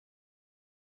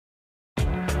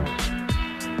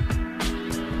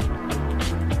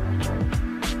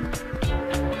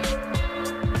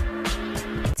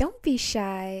be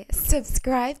shy.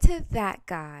 Subscribe to that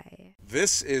guy.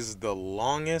 This is the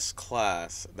longest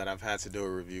class that I've had to do a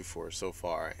review for so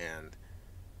far, and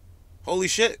holy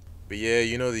shit. But yeah,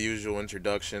 you know the usual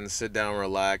introduction. Sit down,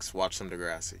 relax, watch some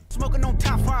Degrassi. Smoking on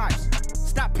top fives.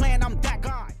 Stop playing, I'm that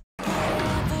guy.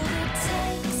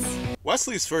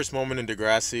 Wesley's first moment in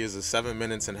Degrassi is a 7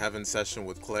 minutes in heaven session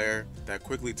with Claire that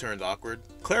quickly turns awkward.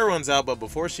 Claire runs out, but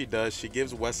before she does, she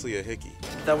gives Wesley a hickey.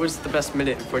 That was the best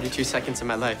minute and 42 seconds of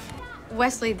my life.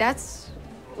 Wesley, that's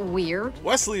weird.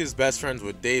 Wesley is best friends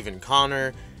with Dave and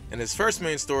Connor, and his first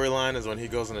main storyline is when he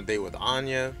goes on a date with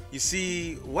Anya. You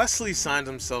see, Wesley signed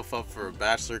himself up for a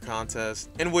bachelor contest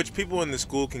in which people in the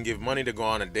school can give money to go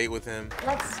on a date with him.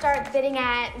 Let's start bidding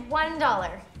at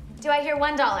 $1. Do I hear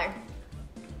 $1?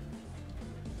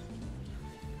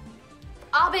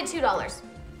 I'll bid $2.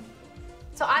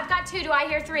 So I've got 2, do I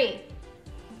hear 3?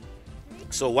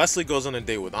 So Wesley goes on a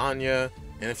date with Anya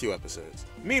in a few episodes.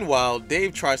 Meanwhile,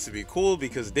 Dave tries to be cool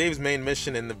because Dave's main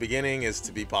mission in the beginning is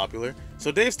to be popular.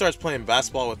 So Dave starts playing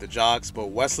basketball with the jocks,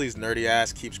 but Wesley's nerdy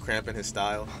ass keeps cramping his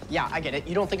style. Yeah, I get it.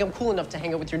 You don't think I'm cool enough to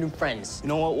hang out with your new friends. You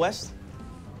know what, Wes?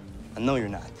 I know you're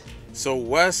not. So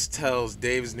Wes tells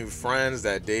Dave's new friends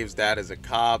that Dave's dad is a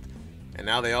cop, and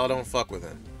now they all don't fuck with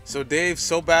him. So Dave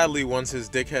so badly wants his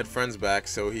dickhead friends back,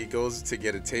 so he goes to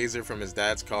get a taser from his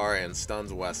dad's car and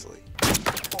stuns Wesley.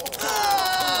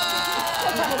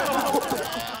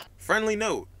 Friendly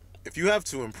note, if you have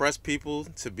to impress people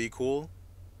to be cool,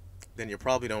 then you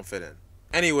probably don't fit in.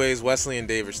 Anyways, Wesley and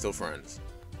Dave are still friends.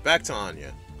 Back to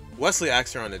Anya. Wesley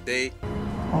asks her on a date.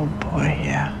 Oh boy,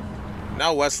 yeah.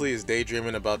 Now Wesley is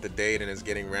daydreaming about the date and is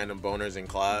getting random boners in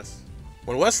class.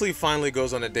 When Wesley finally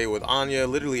goes on a date with Anya,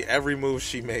 literally every move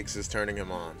she makes is turning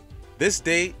him on. This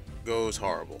date goes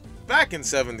horrible. Back in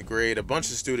 7th grade, a bunch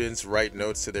of students write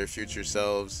notes to their future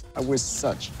selves. I was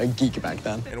such a geek back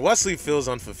then. And Wesley feels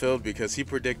unfulfilled because he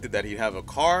predicted that he'd have a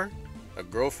car, a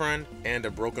girlfriend, and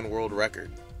a broken world record.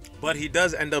 But he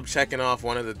does end up checking off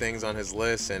one of the things on his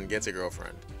list and gets a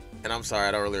girlfriend. And I'm sorry,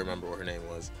 I don't really remember what her name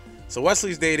was. So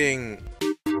Wesley's dating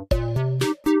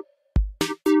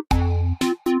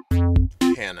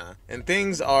Hannah, and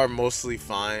things are mostly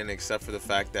fine except for the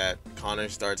fact that Connor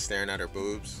starts staring at her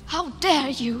boobs. How dare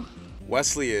you?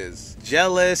 Wesley is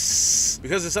jealous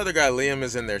because this other guy Liam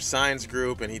is in their science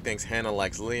group and he thinks Hannah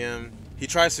likes Liam. He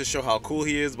tries to show how cool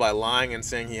he is by lying and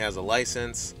saying he has a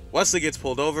license. Wesley gets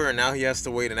pulled over and now he has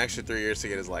to wait an extra 3 years to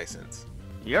get his license.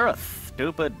 You're a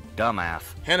stupid dumbass.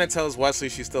 Hannah tells Wesley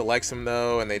she still likes him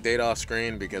though, and they date off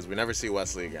screen because we never see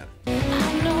Wesley again.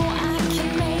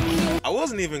 I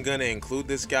wasn't even gonna include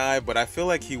this guy, but I feel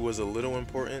like he was a little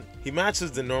important. He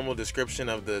matches the normal description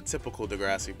of the typical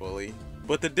Degrassi bully.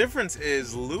 But the difference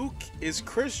is Luke is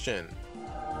Christian.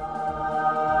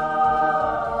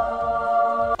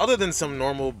 Other than some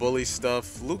normal bully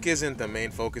stuff, Luke isn't the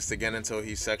main focus again until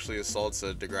he sexually assaults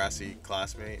a Degrassi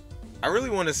classmate. I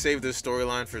really want to save this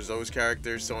storyline for Zoe's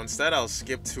character, so instead I'll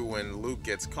skip to when Luke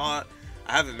gets caught.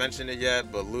 I haven't mentioned it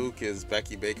yet, but Luke is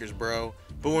Becky Baker's bro.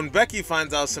 But when Becky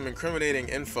finds out some incriminating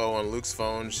info on Luke's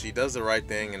phone, she does the right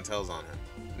thing and tells on him.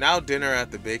 Now dinner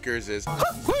at the Bakers is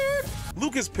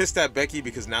Luke is pissed at Becky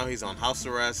because now he's on house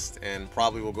arrest and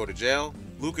probably will go to jail.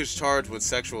 Luke is charged with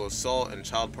sexual assault and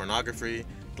child pornography.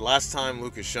 The last time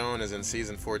Luke is shown is in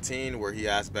season 14 where he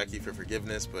asked Becky for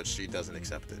forgiveness, but she doesn't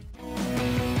accept it.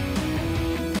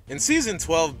 In season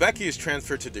 12, Becky is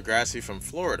transferred to Degrassi from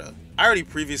Florida. I already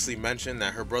previously mentioned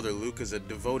that her brother Luke is a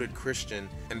devoted Christian,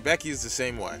 and Becky is the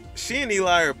same way. She and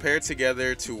Eli are paired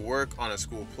together to work on a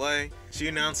school play. She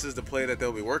announces the play that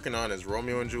they'll be working on is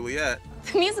Romeo and Juliet.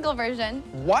 The musical version.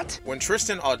 What? When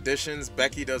Tristan auditions,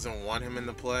 Becky doesn't want him in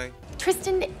the play.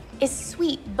 Tristan is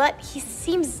sweet, but he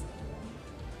seems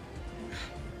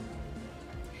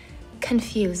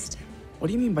confused. What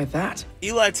do you mean by that?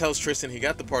 Eli tells Tristan he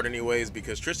got the part anyways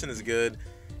because Tristan is good,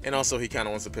 and also he kind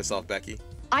of wants to piss off Becky.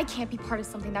 I can't be part of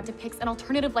something that depicts an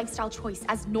alternative lifestyle choice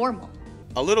as normal.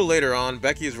 A little later on,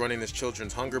 Becky is running this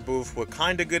children's hunger booth with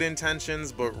kinda good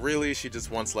intentions, but really she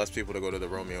just wants less people to go to the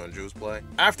Romeo and Jules play.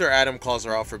 After Adam calls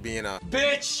her out for being a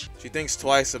bitch, she thinks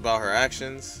twice about her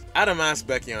actions. Adam asks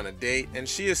Becky on a date, and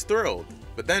she is thrilled.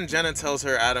 But then Jenna tells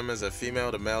her Adam is a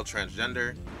female to male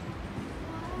transgender.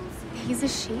 He's a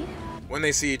she? When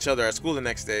they see each other at school the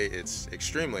next day, it's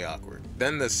extremely awkward.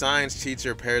 Then the science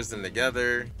teacher pairs them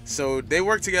together. So they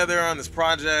work together on this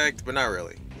project, but not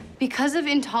really. Because of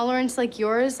intolerance like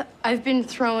yours, I've been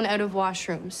thrown out of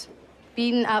washrooms,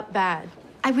 beaten up bad.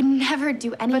 I would never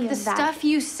do any of that. But the stuff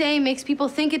you say makes people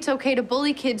think it's okay to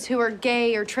bully kids who are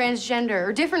gay or transgender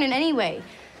or different in any way.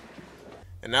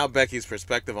 And now Becky's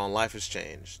perspective on life has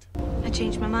changed. I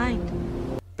changed my mind.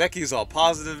 Becky's all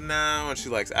positive now and she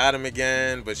likes Adam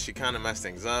again, but she kind of messed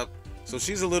things up. So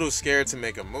she's a little scared to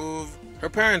make a move. Her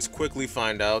parents quickly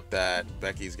find out that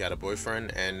Becky's got a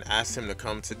boyfriend and ask him to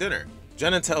come to dinner.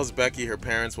 Jenna tells Becky her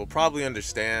parents will probably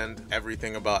understand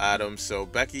everything about Adam, so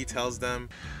Becky tells them,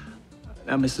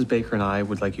 "Now, Mrs. Baker and I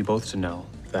would like you both to know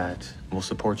that we'll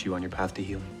support you on your path to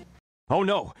healing." Oh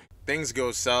no. Things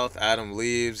go south, Adam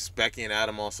leaves. Becky and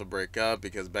Adam also break up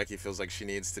because Becky feels like she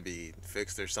needs to be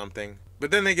fixed or something. But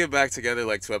then they get back together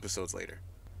like 2 episodes later.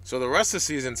 So the rest of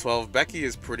season 12, Becky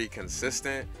is pretty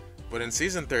consistent, but in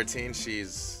season 13,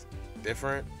 she's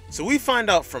different. So we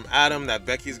find out from Adam that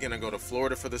Becky's gonna go to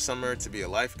Florida for the summer to be a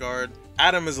lifeguard.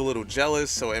 Adam is a little jealous,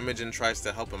 so Imogen tries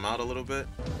to help him out a little bit.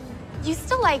 You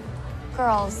still like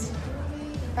girls,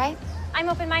 right? I'm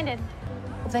open-minded.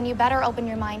 Well, then you better open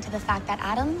your mind to the fact that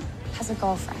Adam has a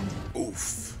girlfriend.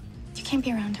 Oof. You can't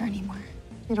be around her anymore.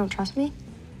 You don't trust me?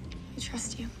 I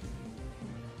trust you.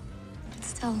 But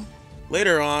still.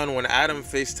 Later on, when Adam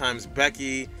FaceTimes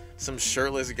Becky, some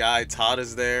shirtless guy, Todd,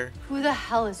 is there. Who the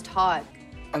hell is Todd?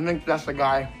 I think that's the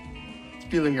guy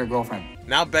stealing your girlfriend.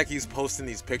 Now Becky's posting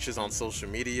these pictures on social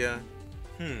media.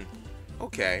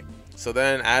 Okay. So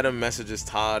then Adam messages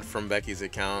Todd from Becky's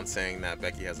account saying that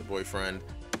Becky has a boyfriend.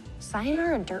 Sign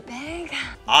her a dirtbag?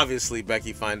 Obviously,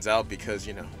 Becky finds out because,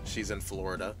 you know, she's in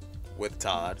Florida with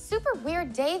Todd. Super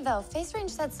weird day, though.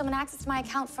 FaceRange said someone accessed my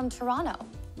account from Toronto.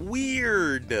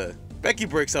 Weird. Becky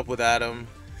breaks up with Adam.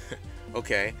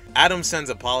 Okay. Adam sends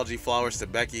apology flowers to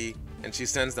Becky, and she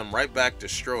sends them right back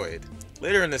destroyed.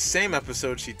 Later in the same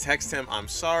episode, she texts him, "I'm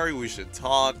sorry, we should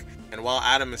talk." And while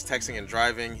Adam is texting and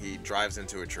driving, he drives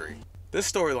into a tree. This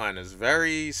storyline is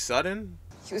very sudden.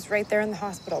 He was right there in the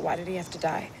hospital. Why did he have to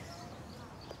die?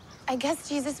 I guess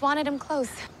Jesus wanted him close.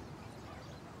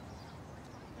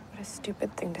 What a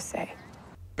stupid thing to say.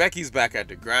 Becky's back at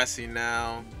Degrassi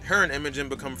now. Her and Imogen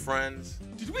become friends.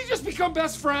 Did we just become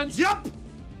best friends? Yep.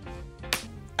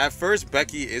 At first,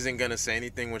 Becky isn't gonna say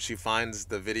anything when she finds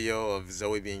the video of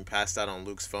Zoe being passed out on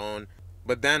Luke's phone.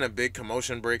 But then a big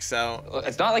commotion breaks out.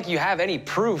 It's not like you have any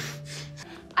proof.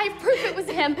 I have proof it was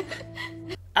him.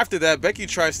 After that, Becky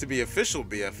tries to be official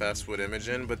BFFs with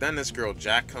Imogen, but then this girl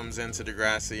Jack comes into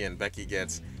Degrassi and Becky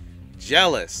gets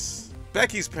jealous.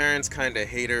 Becky's parents kinda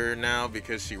hate her now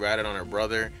because she ratted on her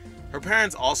brother. Her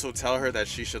parents also tell her that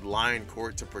she should lie in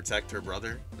court to protect her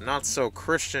brother. Not so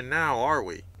Christian now, are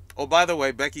we? Oh, by the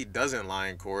way, Becky doesn't lie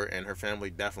in court and her family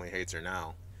definitely hates her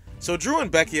now. So Drew and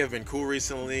Becky have been cool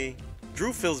recently.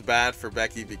 Drew feels bad for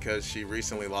Becky because she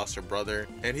recently lost her brother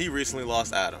and he recently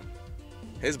lost Adam,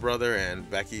 his brother and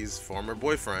Becky's former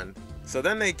boyfriend. So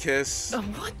then they kiss.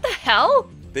 What the hell?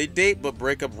 They date but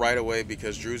break up right away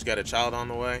because Drew's got a child on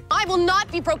the way. I will not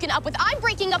be broken up with. I'm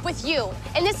breaking up with you.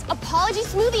 And this apology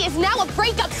smoothie is now a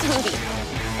breakup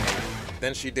smoothie.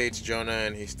 Then she dates Jonah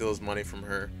and he steals money from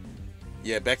her.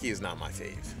 Yeah, Becky is not my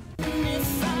fave.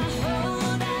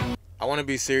 I want to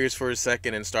be serious for a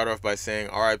second and start off by saying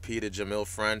RIP to Jamil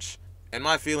French, and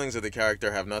my feelings of the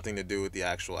character have nothing to do with the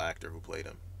actual actor who played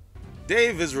him.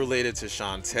 Dave is related to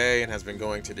Shantae and has been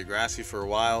going to Degrassi for a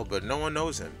while, but no one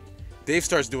knows him. Dave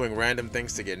starts doing random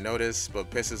things to get noticed, but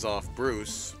pisses off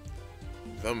Bruce,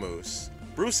 the Moose.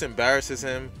 Bruce embarrasses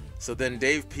him, so then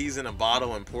Dave pees in a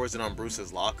bottle and pours it on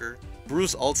Bruce's locker.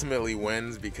 Bruce ultimately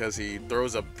wins because he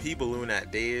throws a pee balloon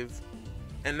at Dave,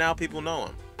 and now people know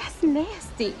him. That's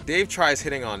nasty. Dave tries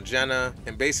hitting on Jenna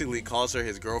and basically calls her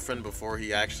his girlfriend before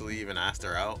he actually even asked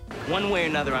her out. One way or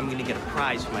another, I'm gonna get a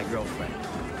prize for my girlfriend.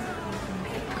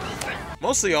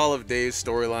 Mostly all of Dave's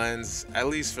storylines, at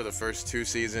least for the first 2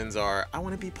 seasons, are I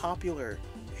want to be popular.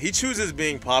 He chooses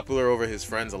being popular over his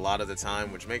friends a lot of the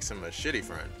time, which makes him a shitty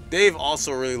friend. Dave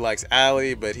also really likes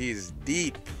Alli, but he's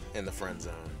deep in the friend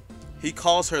zone. He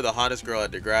calls her the hottest girl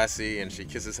at Degrassi and she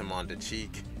kisses him on the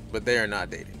cheek, but they are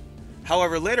not dating.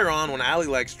 However, later on when Alli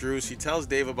likes Drew, she tells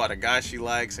Dave about a guy she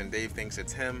likes and Dave thinks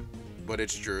it's him, but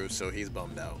it's Drew, so he's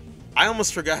bummed out. I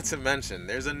almost forgot to mention,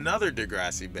 there's another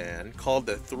Degrassi band called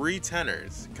the Three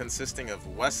Tenors, consisting of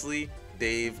Wesley,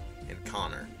 Dave, and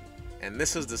Connor. And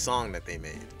this is the song that they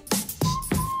made.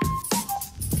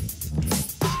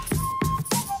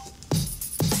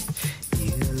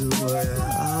 You were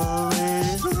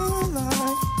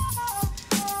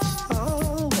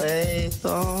always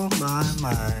on my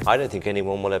mind. I don't think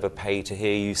anyone will ever pay to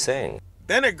hear you sing.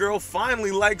 Then a girl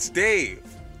finally likes Dave,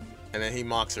 and then he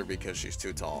mocks her because she's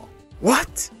too tall.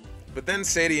 What? But then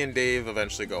Sadie and Dave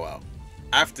eventually go out.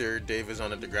 After, Dave is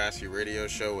on a Degrassi radio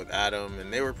show with Adam,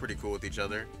 and they were pretty cool with each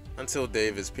other, until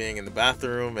Dave is peeing in the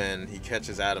bathroom and he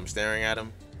catches Adam staring at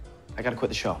him. I gotta quit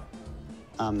the show.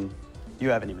 You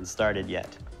haven't even started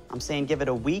yet. I'm saying give it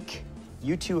a week,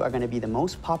 You two are gonna be the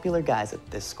most popular guys at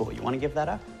this school. You wanna give that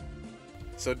up?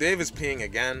 So Dave is peeing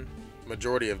again.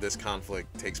 Majority of this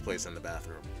conflict takes place in the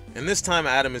bathroom. And this time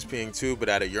Adam is peeing too, but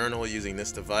at a urinal using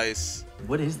this device.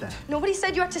 What is that? Nobody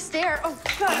said you had to stare. Oh,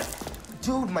 God.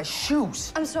 Dude, my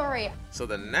shoes. I'm sorry. So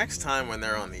the next time when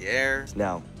they're on the air.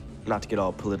 Now, not to get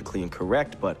all politically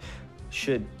incorrect, but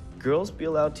should girls be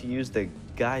allowed to use the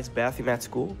guys' bathroom at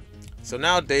school? So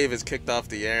now Dave is kicked off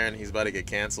the air and he's about to get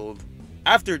canceled.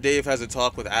 After Dave has a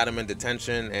talk with Adam in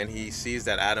detention and he sees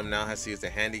that Adam now has to use the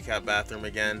handicap bathroom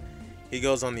again, he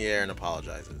goes on the air and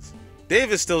apologizes.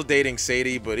 Dave is still dating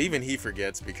Sadie, but even he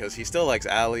forgets because he still likes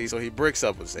Alli, so he breaks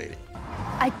up with Sadie.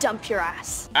 I dump your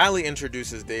ass. Alli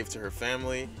introduces Dave to her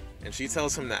family and she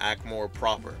tells him to act more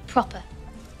proper.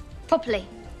 Properly.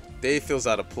 Dave feels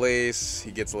out of place, he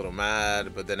gets a little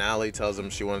mad, but then Alli tells him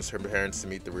she wants her parents to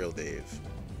meet the real Dave.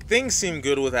 Things seem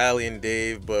good with Alli and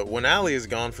Dave, but when Alli is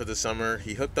gone for the summer,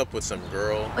 he hooked up with some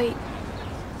girl. Wait.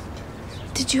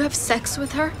 Did you have sex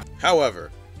with her?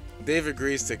 However, Dave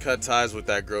agrees to cut ties with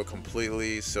that girl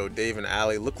completely, so Dave and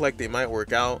Alli look like they might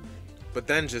work out, but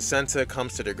then Jacinta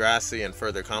comes to Degrassi and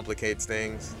further complicates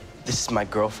things. This is my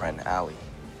girlfriend, Alli.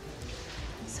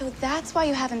 So that's why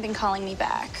you haven't been calling me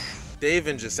back. Dave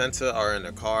and Jacinta are in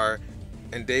a car,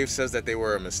 and Dave says that they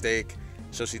were a mistake,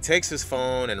 so she takes his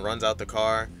phone and runs out the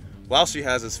car. While she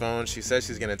has his phone, she says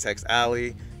she's gonna text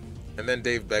Alli, and then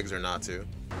Dave begs her not to.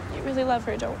 You really love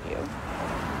her, don't you?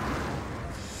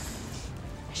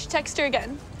 I should text her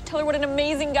again. Tell her what an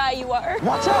amazing guy you are.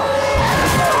 Watch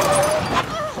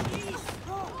out!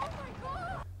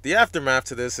 The aftermath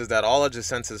to this is that all of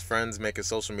Jacinta's friends make a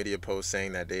social media post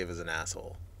saying that Dave is an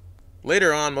asshole.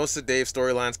 Later on, most of Dave's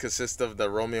storylines consist of the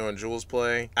Romeo and Jules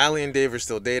play. Alli and Dave are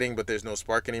still dating, but there's no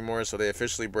spark anymore, so they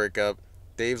officially break up.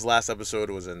 Dave's last episode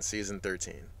was in season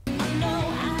 13.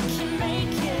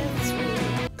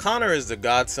 Connor is the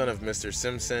godson of Mr.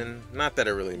 Simpson. Not that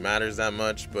it really matters that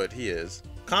much, but he is.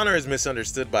 Connor is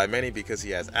misunderstood by many because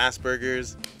he has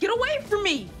Asperger's. Get away from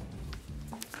me!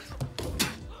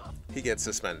 He gets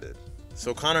suspended.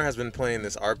 So Connor has been playing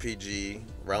this RPG,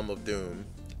 Realm of Doom,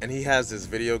 and he has this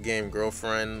video game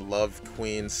girlfriend, Love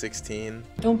Queen 16.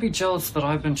 Don't be jealous that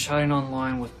I've been chatting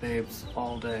online with babes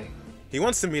all day. He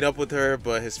wants to meet up with her,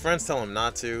 but his friends tell him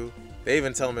not to. They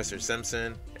even tell Mr.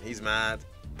 Simpson, and he's mad.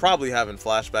 Probably having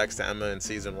flashbacks to Emma in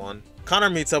season 1. Connor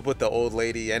meets up with the old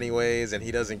lady anyways, and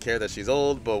he doesn't care that she's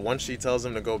old, but once she tells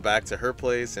him to go back to her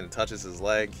place and touches his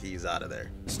leg, he's out of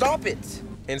there. Stop it!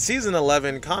 In season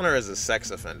 11, Connor is a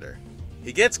sex offender.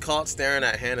 He gets caught staring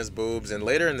at Hannah's boobs, and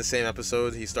later in the same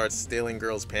episode, he starts stealing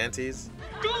girls' panties.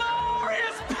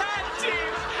 Glorious panties!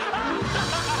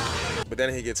 But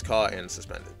then he gets caught and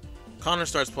suspended. Connor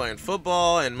starts playing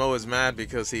football, and Mo is mad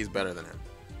because he's better than him.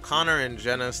 Connor and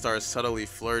Jenna start subtly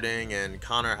flirting, and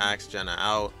Connor asks Jenna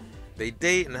out. They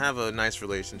date and have a nice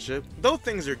relationship. Though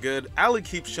things are good, Alli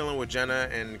keeps chilling with Jenna,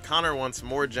 and Connor wants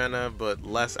more Jenna but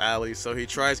less Alli, so he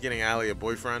tries getting Alli a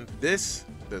boyfriend. This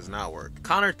does not work.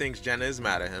 Connor thinks Jenna is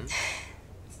mad at him.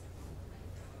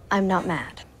 I'm not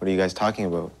mad. What are you guys talking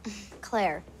about?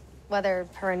 Claire, whether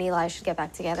her and Eli should get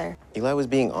back together. Eli was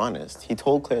being honest. He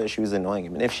told Claire that she was annoying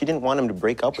him, and if she didn't want him to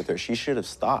break up with her, she should have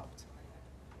stopped.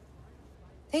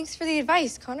 Thanks for the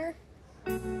advice, Connor.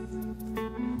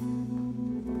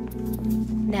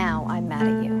 Now I'm mad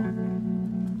at you.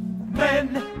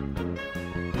 Then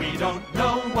we don't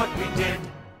know what we did.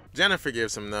 Jenna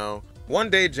forgives him though. One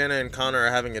day, Jenna and Connor are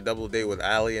having a double date with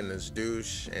Alli and this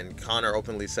douche, and Connor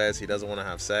openly says he doesn't want to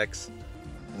have sex.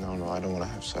 No, I don't want to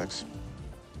have sex.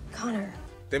 Connor.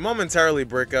 They momentarily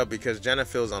break up because Jenna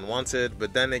feels unwanted,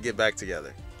 but then they get back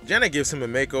together. Jenna gives him a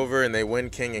makeover and they win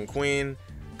King and Queen.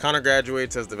 Connor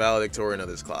graduates as the valedictorian of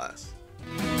this class.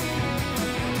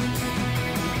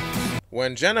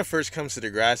 When Jenna first comes to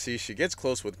Degrassi, she gets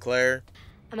close with Claire.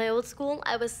 At my old school,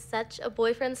 I was such a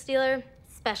boyfriend stealer,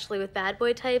 especially with bad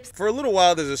boy types. For a little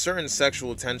while, there's a certain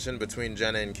sexual tension between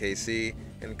Jenna and Casey,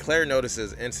 and Claire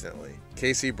notices instantly.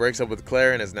 Casey breaks up with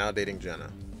Claire and is now dating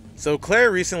Jenna. So Claire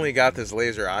recently got this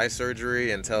laser eye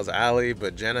surgery and tells Alli,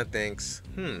 but Jenna thinks,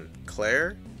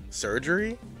 Claire?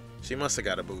 Surgery? She must have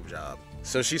got a boob job.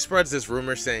 So she spreads this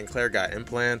rumor saying Claire got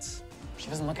implants. She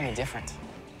doesn't look any different.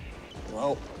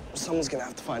 Well, someone's gonna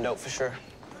have to find out for sure.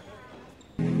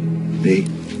 Me?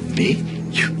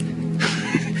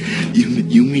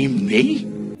 You mean me?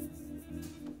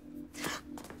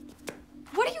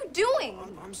 What are you doing?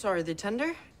 I'm sorry, the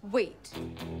tender? Wait.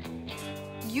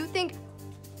 You think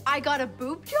I got a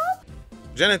boob job?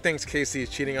 Jenna thinks Casey is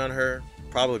cheating on her,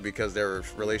 probably because their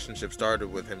relationship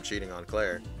started with him cheating on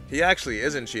Claire. He actually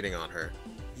isn't cheating on her.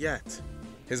 Yet.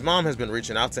 His mom has been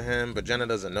reaching out to him, but Jenna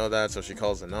doesn't know that, so she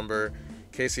calls the number.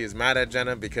 Casey is mad at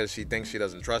Jenna because she thinks she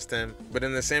doesn't trust him, but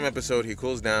in the same episode he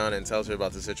cools down and tells her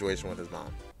about the situation with his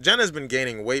mom. Jenna's been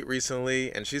gaining weight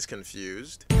recently and she's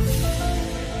confused.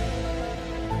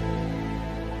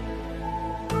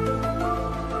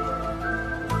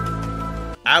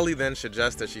 Alli then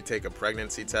suggests that she take a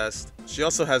pregnancy test. She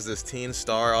also has this teen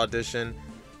star audition.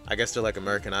 I guess they're like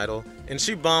American Idol. And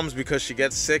she bombs because she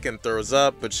gets sick and throws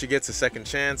up, but she gets a second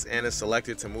chance and is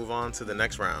selected to move on to the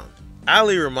next round.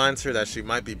 Alli reminds her that she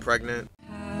might be pregnant.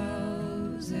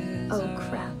 Oh,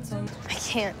 crap. I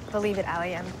can't believe it,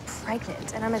 Alli. I'm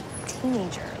pregnant, and I'm a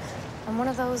teenager. I'm one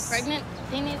of those... Pregnant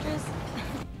teenagers?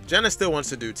 Jenna still wants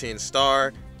to do teen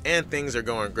star, and things are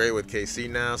going great with KC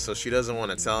now, so she doesn't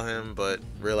want to tell him, but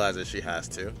realizes she has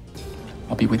to.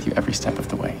 I'll be with you every step of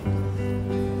the way.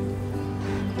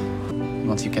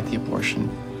 Once you get the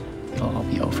abortion, it'll all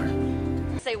be over.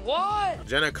 Say what?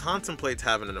 Jenna contemplates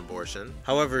having an abortion.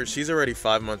 However, she's already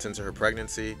 5 months into her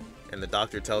pregnancy, and the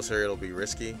doctor tells her it'll be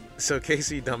risky, so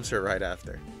Casey dumps her right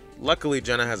after. Luckily,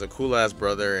 Jenna has a cool-ass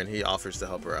brother, and he offers to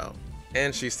help her out.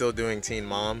 And she's still doing teen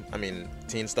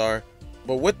star.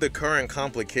 But with the current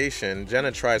complication,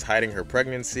 Jenna tries hiding her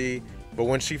pregnancy, but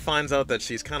when she finds out that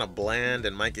she's kind of bland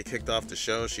and might get kicked off the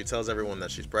show, she tells everyone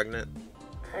that she's pregnant.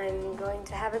 I'm going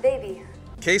to have a baby.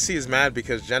 Casey is mad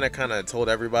because Jenna kind of told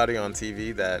everybody on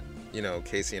TV that, you know,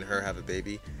 Casey and her have a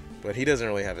baby, but he doesn't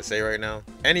really have a say right now.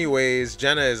 Anyways,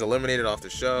 Jenna is eliminated off the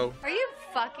show. Are you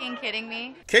fucking kidding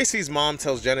me? Casey's mom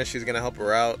tells Jenna she's gonna help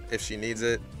her out if she needs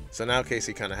it, so now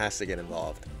Casey kind of has to get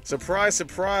involved. Surprise,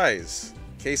 surprise!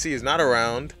 Casey is not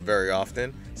around very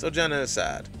often, so Jenna is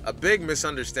sad. A big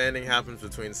misunderstanding happens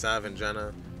between Sav and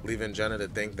Jenna, leaving Jenna to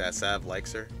think that Sav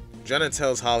likes her. Jenna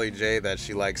tells Holly J that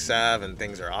she likes Sav and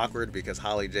things are awkward because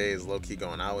Holly J is low-key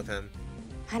going out with him.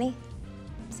 Honey,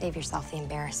 save yourself the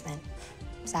embarrassment.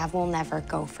 Sav will never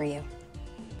go for you.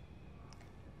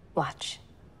 Watch.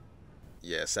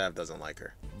 Yeah, Sav doesn't like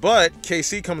her. But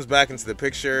KC comes back into the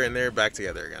picture and they're back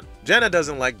together again. Jenna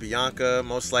doesn't like Bianca,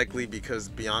 most likely because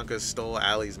Bianca stole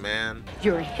Alli's man.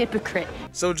 You're a hypocrite.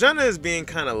 So Jenna is being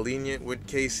kind of lenient with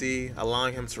KC,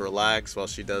 allowing him to relax while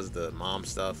she does the mom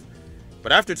stuff.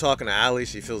 But after talking to Alli,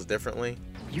 she feels differently.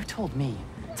 You told me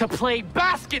to play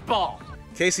basketball.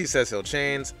 Casey says he'll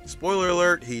change. Spoiler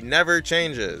alert, he never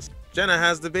changes. Jenna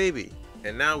has the baby.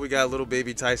 And now we got little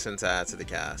baby Tyson to add to the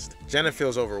cast. Jenna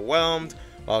feels overwhelmed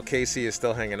while Casey is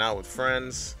still hanging out with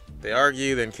friends. They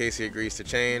argue, then Casey agrees to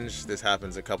change. This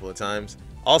happens a couple of times.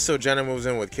 Also, Jenna moves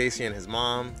in with Casey and his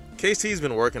mom. Casey's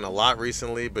been working a lot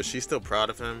recently, but she's still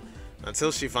proud of him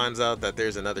until she finds out that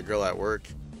there's another girl at work.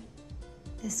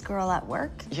 This girl at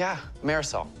work? Yeah,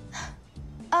 Marisol.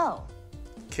 Oh.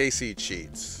 Casey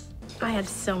cheats. I had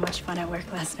so much fun at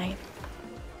work last night.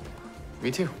 Me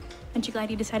too. Aren't you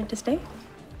glad you decided to stay?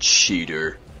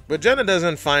 Cheater. But Jenna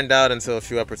doesn't find out until a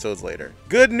few episodes later.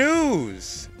 Good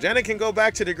news! Jenna can go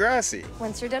back to Degrassi.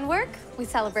 Once you're done work, we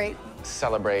celebrate.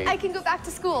 Celebrate. I can go back to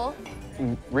school.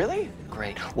 Really?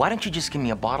 Great. Why don't you just give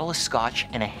me a bottle of scotch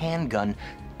and a handgun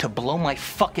to blow my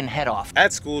fucking head off?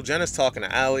 At school, Jenna's talking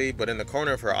to Alli, but in the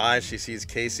corner of her eye, she sees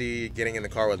Casey getting in the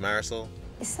car with Marisol.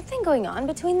 Is something going on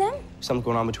between them? Something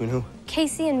going on between who?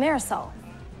 Casey and Marisol.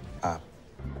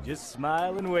 Just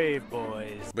smile and wave,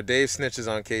 boys. But Dave snitches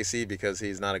on Casey because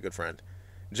he's not a good friend.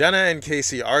 Jenna and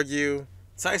Casey argue.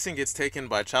 Tyson gets taken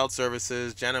by child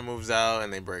services. Jenna moves out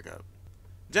and they break up.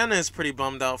 Jenna is pretty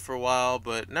bummed out for a while,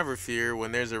 but never fear,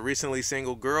 when there's a recently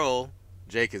single girl,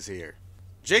 Jake is here.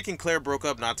 Jake and Claire broke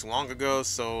up not too long ago,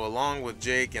 so along with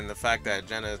Jake and the fact that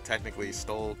Jenna technically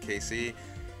stole Casey,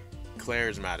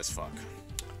 Claire's mad as fuck.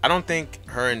 I don't think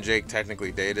her and Jake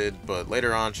technically dated, but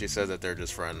later on she says that they're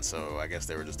just friends, so I guess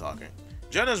they were just talking.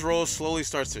 Jenna's role slowly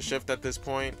starts to shift at this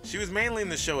point. She was mainly in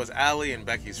the show as Alli and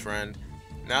Becky's friend.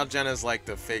 Now Jenna's like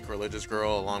the fake religious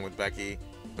girl along with Becky.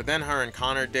 But then her and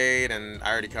Connor date, and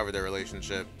I already covered their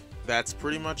relationship. That's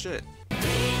pretty much it.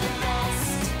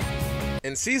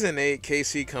 In season 8,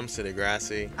 Casey comes to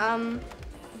Degrassi.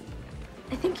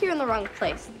 I think you're in the wrong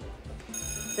place.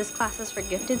 This class is for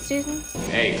gifted students.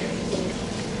 Hey.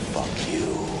 Fuck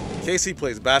you. Casey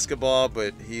plays basketball,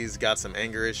 but he's got some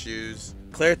anger issues.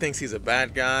 Claire thinks he's a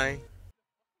bad guy.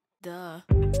 Duh.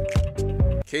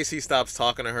 Casey stops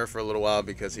talking to her for a little while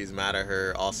because he's mad at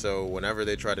her. Also, whenever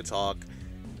they try to talk,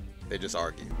 they just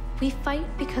argue. We fight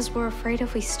because we're afraid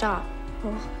if we stop,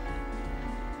 we'll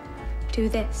do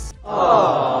this.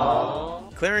 Aww.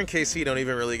 Claire and Casey don't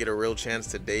even really get a real chance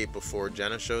to date before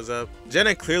Jenna shows up.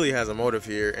 Jenna clearly has a motive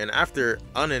here, and after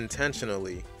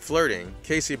unintentionally flirting,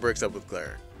 Casey breaks up with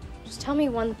Claire. Just tell me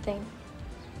one thing.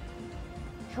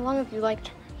 How long have you liked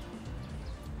her?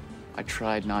 I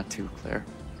tried not to, Claire.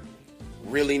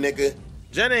 Really, nigga?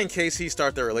 Jenna and Casey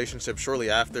start their relationship shortly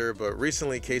after, but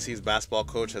recently Casey's basketball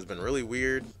coach has been really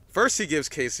weird. First he gives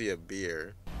Casey a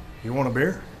beer. You want a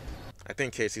beer? I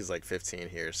think Casey's like 15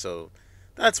 here, so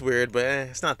that's weird, but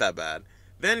it's not that bad.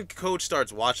 Then coach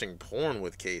starts watching porn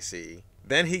with Casey.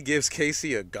 Then he gives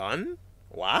Casey a gun?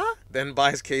 What? Then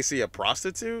buys Casey a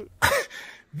prostitute?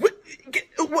 What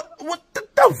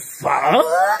the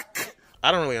fuck?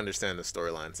 I don't really understand the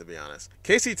storyline, to be honest.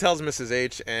 Casey tells Mrs.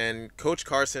 H, and Coach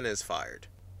Carson is fired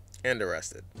and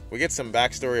arrested. We get some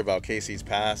backstory about Casey's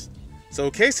past.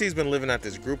 So Casey's been living at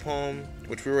this group home,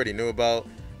 which we already knew about,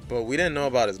 but we didn't know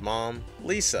about his mom,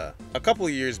 Lisa. A couple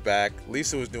of years back,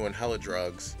 Lisa was doing hella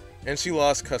drugs, and she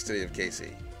lost custody of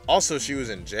Casey. Also, she was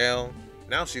in jail.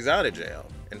 Now she's out of jail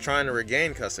and trying to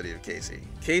regain custody of Casey.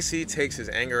 Casey takes his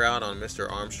anger out on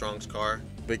Mr. Armstrong's car,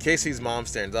 but Casey's mom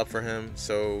stands up for him,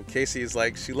 so Casey is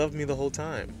like, she loved me the whole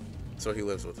time. So he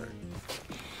lives with her.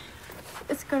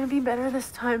 It's gonna be better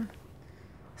this time.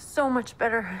 So much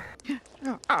better.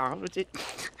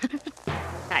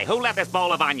 Hey, who left this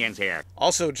bowl of onions here?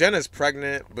 Also, Jenna's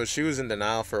pregnant, but she was in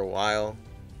denial for a while.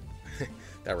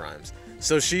 That rhymes.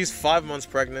 So she's 5 months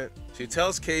pregnant. She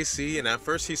tells Casey, and at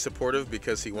first he's supportive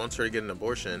because he wants her to get an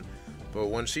abortion, but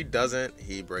when she doesn't,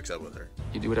 he breaks up with her.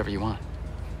 You do whatever you want.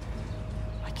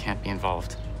 I can't be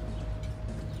involved.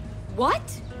 What?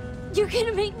 You're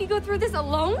gonna make me go through this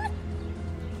alone?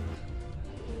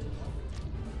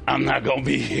 I'm not gonna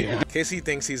be here. Casey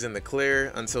thinks he's in the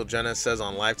clear until Jenna says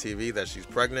on live TV that she's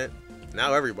pregnant.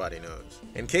 Now everybody knows.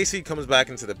 And Casey comes back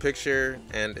into the picture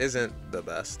and isn't the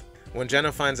best. When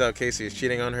Jenna finds out Casey is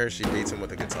cheating on her, she beats him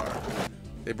with a guitar.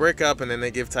 They break up and then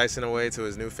they give Tyson away to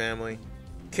his new family.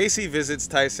 Casey visits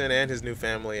Tyson and his new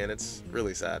family, and it's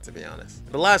really sad, to be honest.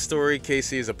 The last story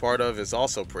Casey is a part of is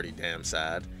also pretty damn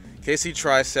sad. Casey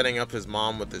tries setting up his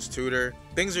mom with his tutor.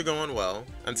 Things are going well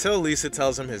until Lisa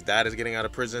tells him his dad is getting out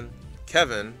of prison.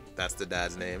 Kevin, that's the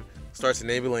dad's name, starts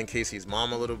enabling Casey's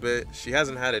mom a little bit. She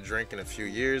hasn't had a drink in a few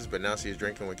years, but now she's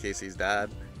drinking with Casey's dad.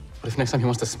 What if next time he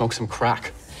wants to smoke some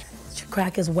crack? Your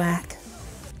crack is whack.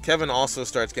 Kevin also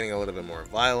starts getting a little bit more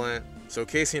violent, so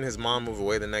Casey and his mom move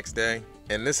away the next day.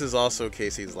 And this is also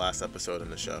Casey's last episode in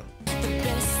the show.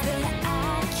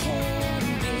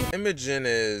 Imogen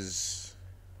is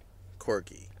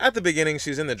quirky. At the beginning,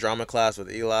 she's in the drama class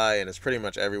with Eli and is pretty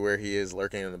much everywhere he is,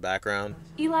 lurking in the background.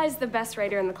 Eli's the best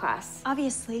writer in the class.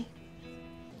 Obviously.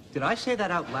 Did I say that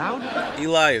out loud?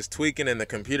 Eli is tweaking in the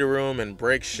computer room and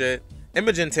breaks shit.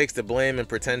 Imogen takes the blame and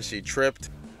pretends she tripped.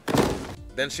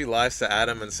 Then she lies to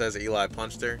Adam and says Eli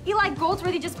punched her. Eli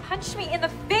Goldsworthy just punched me in the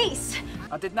face.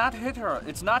 I did not hit her.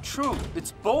 It's not true.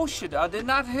 It's bullshit. I did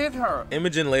not hit her.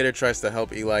 Imogen later tries to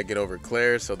help Eli get over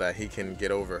Claire so that he can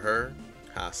get over her.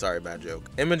 Sorry, bad joke.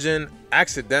 Imogen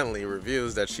accidentally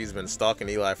reveals that she's been stalking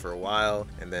Eli for a while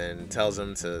and then tells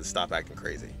him to stop acting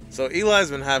crazy. So Eli's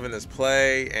been having this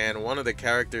play, and one of the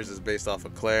characters is based off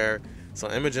of Claire. So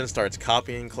Imogen starts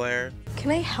copying Claire.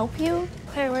 Can I help you?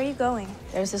 Claire, where are you going?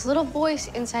 There's this little voice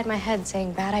inside my head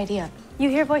saying bad idea. You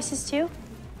hear voices too?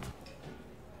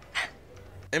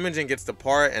 Imogen gets the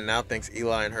part and now thinks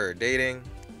Eli and her are dating.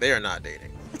 They are not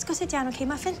dating. Let's go sit down, okay,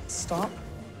 Muffin? Stop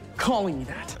calling me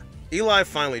that. Eli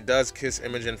finally does kiss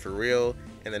Imogen for real,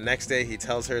 and the next day he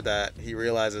tells her that he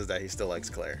realizes that he still likes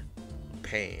Claire.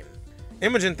 Pain.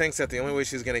 Imogen thinks that the only way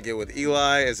she's gonna get with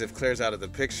Eli is if Claire's out of the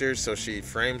picture, so she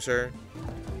frames her.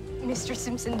 Mr.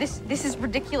 Simpson, this is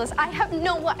ridiculous. I have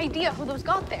no idea who those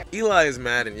got there. Eli is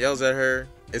mad and yells at her.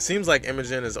 It seems like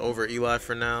Imogen is over Eli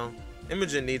for now.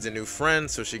 Imogen needs a new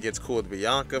friend, so she gets cool with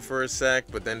Bianca for a sec,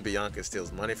 but then Bianca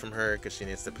steals money from her because she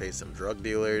needs to pay some drug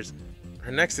dealers.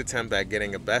 Her next attempt at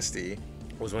getting a bestie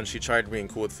was when she tried being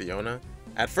cool with Fiona.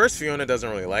 At first, Fiona doesn't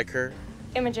really like her.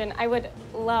 Imogen, I would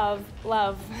love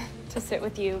to sit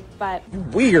with you, but...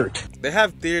 Weird. They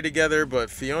have theater together, but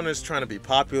Fiona's trying to be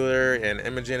popular, and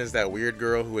Imogen is that weird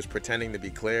girl who is pretending to be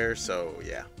Claire, so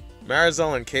yeah.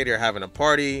 Marisol and Katie are having a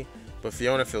party, but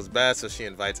Fiona feels bad, so she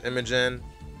invites Imogen.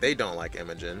 They don't like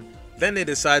Imogen. Then they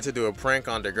decide to do a prank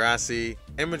on Degrassi.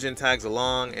 Imogen tags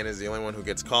along and is the only one who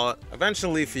gets caught.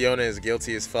 Eventually, Fiona is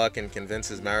guilty as fuck and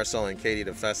convinces Marisol and Katie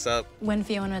to fess up. When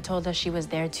Fiona told us she was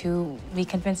there too, we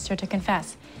convinced her to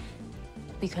confess.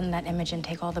 We couldn't let Imogen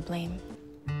take all the blame.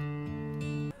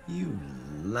 You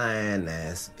lying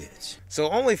ass bitch. So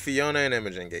only Fiona and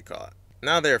Imogen get caught.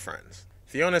 Now they're friends.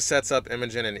 Fiona sets up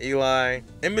Imogen and Eli.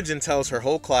 Imogen tells her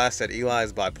whole class that Eli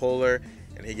is bipolar,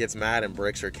 and he gets mad and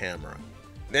breaks her camera.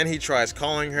 Then he tries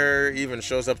calling her, even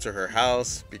shows up to her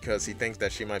house because he thinks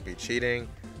that she might be cheating,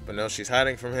 but no, she's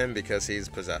hiding from him because he's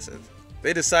possessive.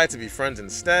 They decide to be friends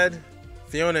instead.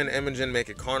 Fiona and Imogen make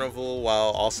a carnival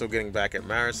while also getting back at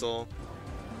Marisol.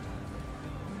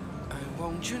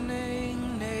 want your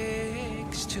name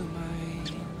next to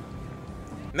mine.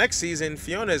 Next season,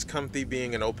 Fiona is comfy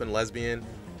being an open lesbian.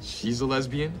 She's a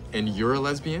lesbian, and you're a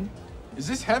lesbian? Is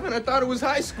this heaven? I thought it was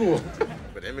high school.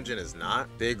 But Imogen is not.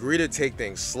 They agree to take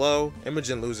things slow.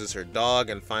 Imogen loses her dog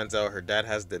and finds out her dad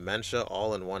has dementia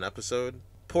all in one episode.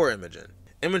 Poor Imogen.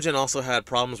 Imogen also had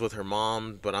problems with her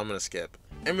mom, but I'm gonna skip.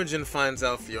 Imogen finds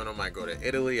out Fiona might go to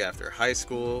Italy after high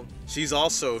school. She's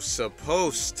also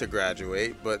supposed to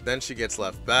graduate, but then she gets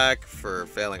left back for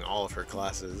failing all of her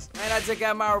classes. Man, I just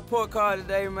got my report card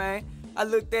today, man. I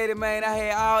looked at it, man, I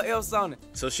had all else on it.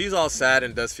 So she's all sad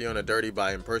and does Fiona dirty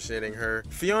by impersonating her.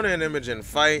 Fiona and Imogen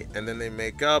fight, and then they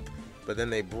make up, but then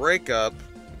they break up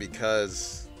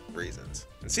because reasons.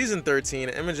 In season 13,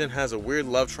 Imogen has a weird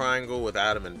love triangle with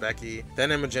Adam and Becky.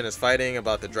 Then Imogen is fighting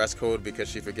about the dress code because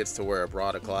she forgets to wear a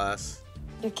bra to class.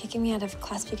 You're kicking me out of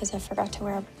class because I forgot to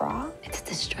wear a bra? It's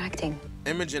distracting.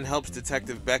 Imogen helps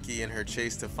Detective Becky in her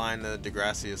chase to find the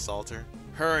Degrassi assaulter.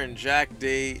 Her and Jack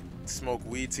date, smoke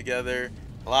weed together.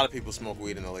 A lot of people smoke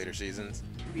weed in the later seasons.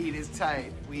 Weed is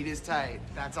tight. Weed is tight.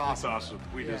 That's awesome. That's awesome.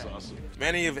 Weed is awesome.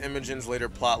 Many of Imogen's later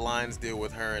plot lines deal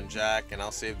with her and Jack, and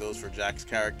I'll save those for Jack's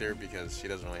character because she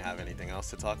doesn't really have anything else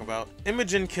to talk about.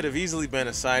 Imogen could have easily been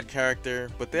a side character,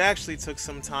 but they actually took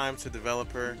some time to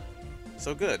develop her,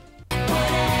 so good.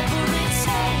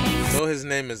 Though his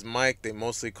name is Mike, they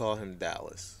mostly call him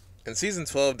Dallas. In season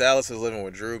 12, Dallas is living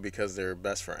with Drew because they're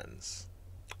best friends.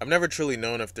 I've never truly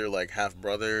known if they're like half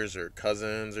brothers or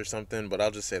cousins or something, but I'll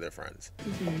just say they're friends.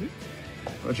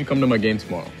 Why don't you come to my game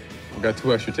tomorrow? I've got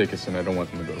 2 extra tickets and I don't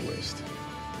want them to go to waste.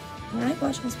 I like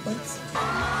watching sports.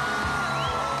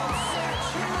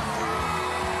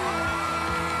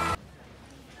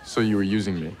 So you were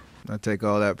using me? I take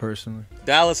all that personally.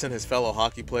 Dallas and his fellow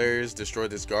hockey players destroyed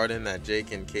this garden that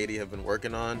Jake and Katie have been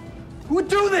working on. Who would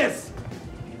do this?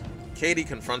 Katie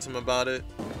confronts him about it.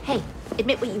 Hey,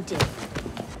 admit what you did.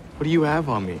 What do you have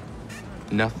on me?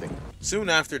 Nothing. Soon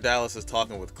after, Dallas is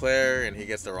talking with Claire and he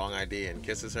gets the wrong ID and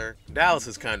kisses her. Dallas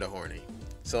is kinda horny.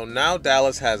 So now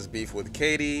Dallas has beef with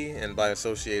Katie and by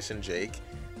association Jake,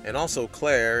 and also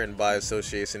Claire and by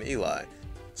association Eli.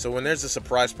 So when there's a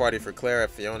surprise party for Claire at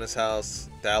Fiona's house,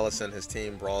 Dallas and his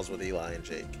team brawls with Eli and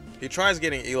Jake. He tries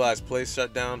getting Eli's place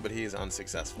shut down, but he is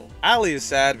unsuccessful. Alli is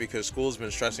sad because school's been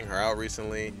stressing her out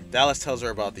recently. Dallas tells her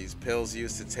about these pills he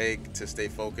used to take to stay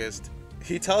focused.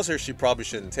 He tells her she probably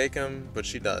shouldn't take them, but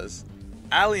she does.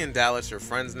 Alli and Dallas are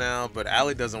friends now, but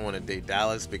Alli doesn't want to date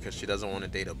Dallas because she doesn't want to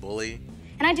date a bully.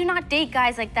 And I do not date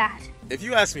guys like that. If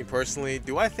you ask me personally,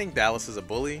 do I think Dallas is a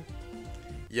bully?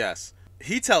 Yes.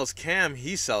 He tells Cam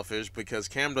he's selfish because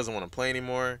Cam doesn't want to play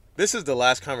anymore. This is the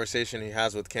last conversation he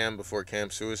has with Cam before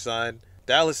Cam's suicide.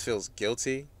 Dallas feels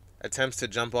guilty, attempts to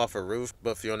jump off a roof,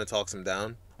 but Fiona talks him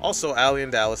down. Also, Alli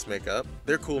and Dallas make up.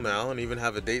 They're cool now and even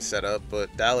have a date set up, but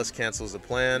Dallas cancels the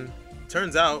plan.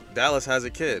 Turns out, Dallas has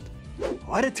a kid.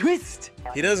 What a twist!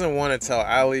 He doesn't want to tell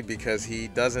Alli because he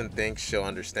doesn't think she'll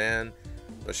understand,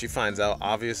 but she finds out,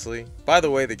 obviously. By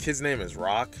the way, the kid's name is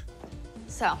Rock.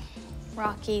 So,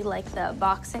 Rocky like the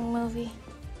boxing movie?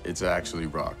 It's actually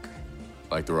Rock.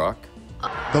 Like The Rock?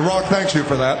 The Rock thanks you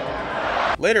for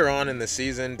that. Later on in the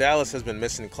season, Dallas has been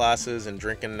missing classes and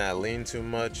drinking that lean too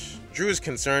much. Drew is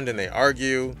concerned and they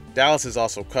argue. Dallas is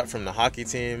also cut from the hockey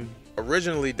team.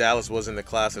 Originally, Dallas was in the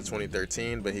class of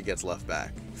 2013, but he gets left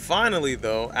back. Finally,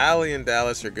 though, Alli and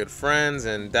Dallas are good friends,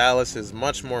 and Dallas is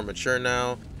much more mature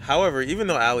now. However, even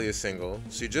though Alli is single,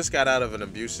 she just got out of an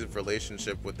abusive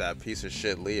relationship with that piece of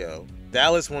shit Leo.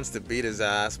 Dallas wants to beat his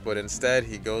ass, but instead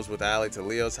he goes with Alli to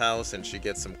Leo's house and she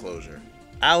gets some closure.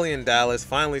 Alli and Dallas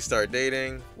finally start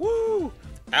dating. Woo!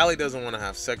 Alli doesn't want to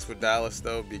have sex with Dallas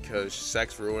though because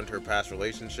sex ruined her past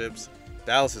relationships.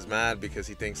 Dallas is mad because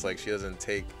he thinks like she doesn't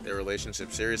take their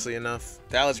relationship seriously enough.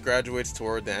 Dallas graduates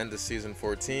toward the end of season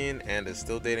 14 and is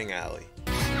still dating Alli.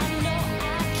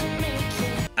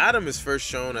 Adam is first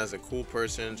shown as a cool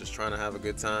person just trying to have a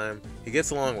good time. He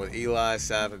gets along with Eli,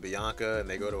 Sav, and Bianca and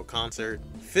they go to a concert.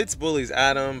 Fitz bullies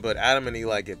Adam, but Adam and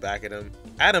Eli get back at him.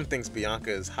 Adam thinks Bianca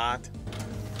is hot.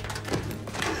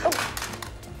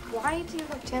 Why do you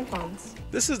have tampons?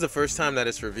 This is the first time that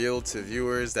it's revealed to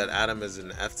viewers that Adam is an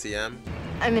FTM.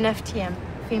 I'm an FTM,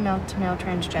 female to male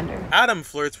transgender. Adam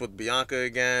flirts with Bianca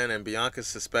again, and Bianca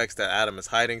suspects that Adam is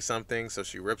hiding something, so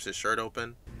she rips his shirt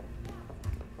open.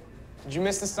 Did you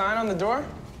miss the sign on the door?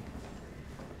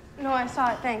 No, I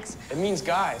saw it, thanks. It means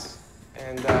guys.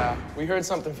 And we heard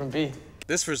something from B.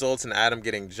 This results in Adam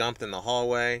getting jumped in the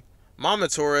hallway. Mama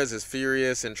Torres is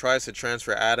furious and tries to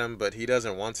transfer Adam, but he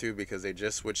doesn't want to because they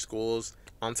just switched schools.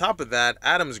 On top of that,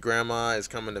 Adam's grandma is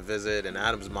coming to visit and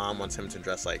Adam's mom wants him to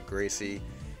dress like Gracie.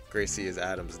 Gracie is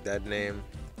Adam's dead name.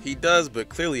 He does, but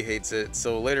clearly hates it,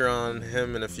 so later on,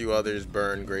 him and a few others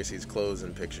burn Gracie's clothes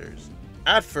and pictures.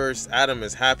 At first, Adam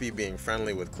is happy being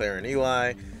friendly with Claire and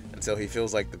Eli, until he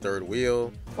feels like the third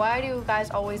wheel. Why do guys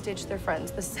always ditch their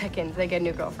friends the second they get a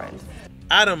new girlfriend?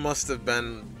 Adam must have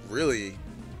been really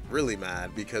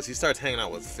mad because he starts hanging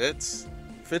out with Fitz.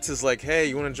 Fitz is like, hey,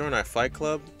 you want to join our fight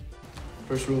club?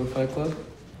 First rule of Fight Club?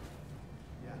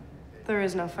 There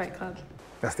is no fight club.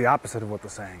 That's the opposite of what the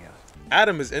saying is.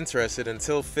 Adam is interested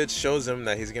until Fitz shows him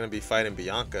that he's going to be fighting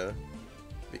Bianca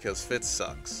because Fitz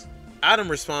sucks. Adam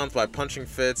responds by punching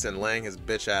Fitz and laying his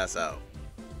bitch ass out.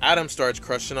 Adam starts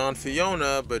crushing on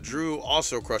Fiona, but Drew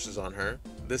also crushes on her.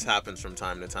 This happens from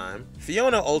time to time.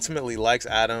 Fiona ultimately likes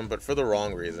Adam, but for the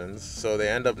wrong reasons, so they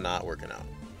end up not working out.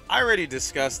 I already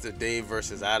discussed the Dave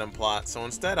versus Adam plot, so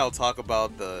instead I'll talk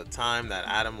about the time that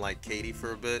Adam liked Katie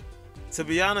for a bit. To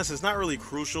be honest, it's not really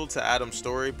crucial to Adam's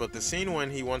story, but the scene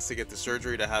when he wants to get the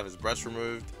surgery to have his breast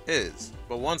removed is.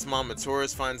 But once Mama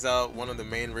Torres finds out one of the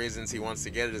main reasons he wants to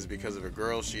get it is because of a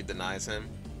girl, she denies him.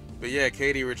 But yeah,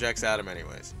 Katie rejects Adam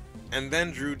anyways. And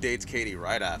then Drew dates Katie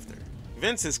right after.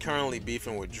 Vince is currently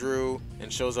beefing with Drew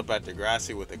and shows up at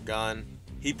Degrassi with a gun.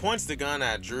 He points the gun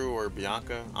at Drew or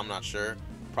Bianca, I'm not sure,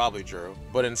 probably Drew,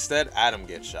 but instead Adam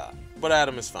gets shot. But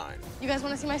Adam is fine. You guys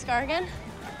want to see my scar again?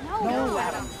 No,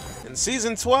 Adam. In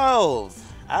season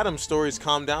 12, Adam's stories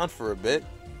calm down for a bit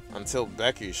until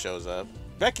Becky shows up.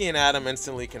 Becky and Adam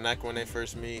instantly connect when they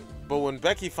first meet, but when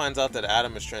Becky finds out that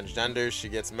Adam is transgender, she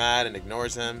gets mad and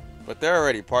ignores him. But they're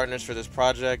already partners for this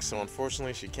project, so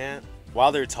unfortunately she can't.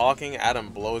 While they're talking, Adam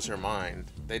blows her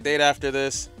mind. They date after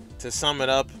this. To sum it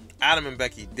up, Adam and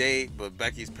Becky date, but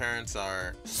Becky's parents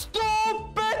are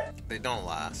stupid. They don't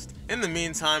last. In the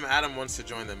meantime, Adam wants to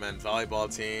join the men's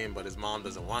volleyball team, but his mom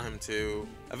doesn't want him to.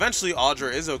 Eventually,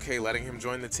 Audra is okay letting him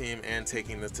join the team and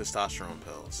taking the testosterone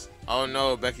pills. Oh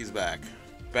no, Becky's back.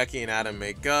 Becky and Adam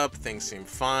make up, things seem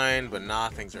fine, but nah,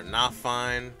 things are not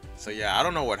fine. So yeah, I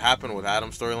don't know what happened with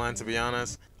Adam's storyline, to be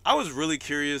honest. I was really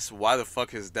curious why the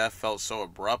fuck his death felt so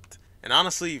abrupt, and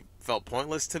honestly felt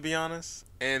pointless, to be honest.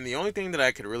 And the only thing that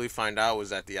I could really find out was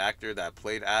that the actor that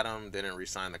played Adam didn't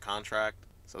re-sign the contract,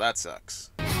 so that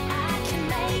sucks.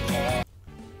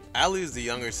 Alli is the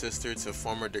younger sister to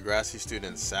former Degrassi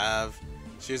student Sav.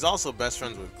 She is also best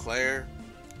friends with Claire.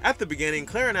 At the beginning,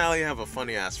 Claire and Alli have a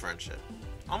funny ass friendship,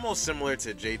 almost similar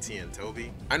to JT and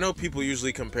Toby. I know people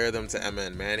usually compare them to Emma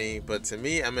and Manny, but to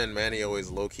me, Emma and Manny always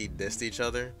low-key dissed each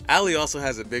other. Alli also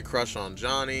has a big crush on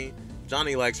Johnny.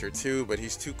 Johnny likes her too, but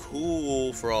he's too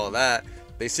cool for all that.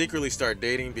 They secretly start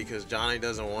dating because Johnny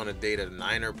doesn't want to date a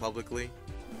Niner publicly.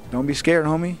 Don't be scared,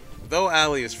 homie. Though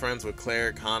Alli is friends with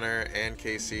Claire, Connor, and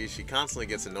KC, she constantly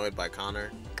gets annoyed by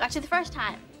Connor. Got you the first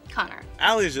time, Connor.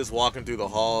 Alli is just walking through the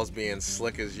halls being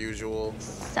slick as usual.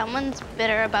 Someone's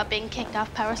bitter about being kicked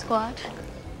off Power Squad.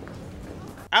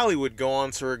 Alli would go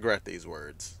on to regret these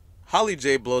words. Holly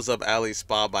J blows up Alli's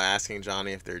spot by asking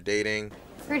Johnny if they're dating.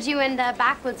 Heard you and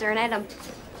Backwoods are an item.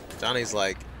 Johnny's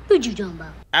like, who'd you talking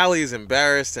about? Alli is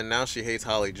embarrassed and now she hates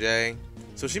Holly J.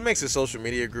 So she makes a social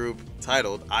media group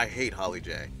titled I Hate Holly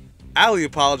J. Alli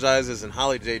apologizes and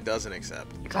Holly J doesn't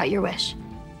accept. You got your wish.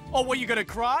 Oh, what, you gonna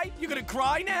cry? You gonna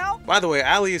cry now? By the way,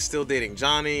 Alli is still dating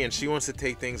Johnny and she wants to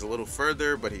take things a little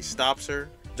further, but he stops her.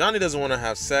 Johnny doesn't want to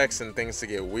have sex and things to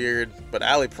get weird, but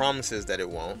Alli promises that it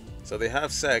won't. So they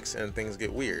have sex and things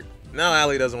get weird. Now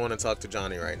Alli doesn't want to talk to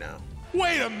Johnny right now.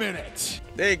 Wait a minute!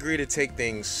 They agree to take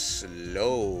things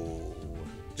slow.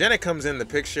 Jenna comes in the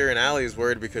picture and Alli is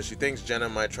worried because she thinks Jenna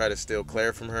might try to steal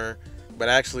Claire from her, but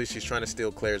actually she's trying to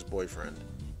steal Claire's boyfriend.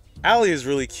 Alli is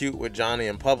really cute with Johnny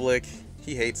in public.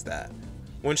 He hates that.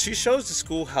 When she shows the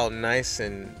school how nice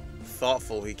and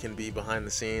thoughtful he can be behind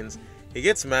the scenes, he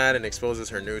gets mad and exposes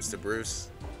her nudes to Bruce.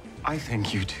 I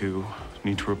think you two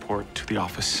need to report to the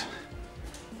office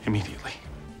immediately.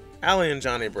 Alli and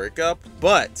Johnny break up,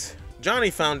 but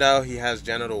Johnny found out he has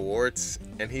genital warts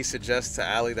and he suggests to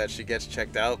Alli that she gets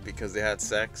checked out because they had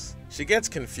sex. She gets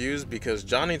confused because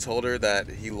Johnny told her that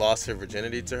he lost her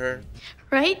virginity to her.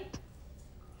 Right?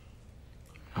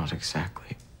 Not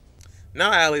exactly.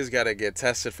 Now Alli's gotta get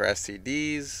tested for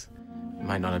STDs. It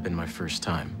might not have been my first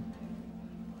time,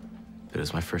 but it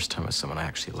was my first time with someone I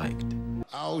actually liked.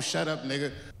 Oh, shut up,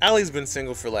 nigga. Alli's been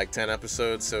single for like 10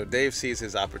 episodes, so Dave sees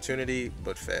his opportunity,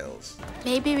 but fails.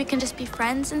 Maybe we can just be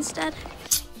friends instead?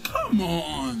 Come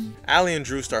on. Alli and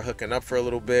Drew start hooking up for a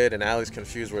little bit, and Alli's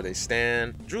confused where they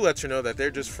stand. Drew lets her know that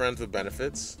they're just friends with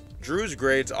benefits. Drew's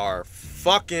grades are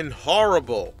fucking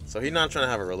horrible, so he's not trying to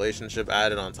have a relationship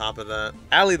added on top of that.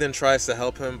 Alli then tries to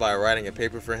help him by writing a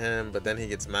paper for him, but then he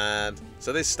gets mad,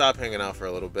 so they stop hanging out for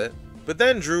a little bit. But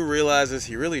then Drew realizes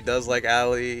he really does like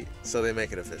Alli, so they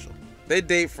make it official. They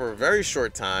date for a very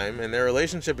short time, and their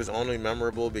relationship is only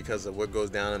memorable because of what goes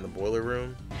down in the boiler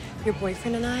room. Your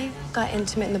boyfriend and I got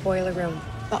intimate in the boiler room,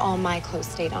 but all my clothes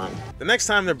stayed on. The next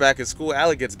time they're back at school,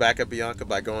 Alli gets back at Bianca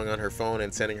by going on her phone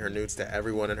and sending her nudes to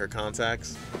everyone in her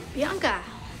contacts. Bianca,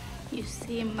 you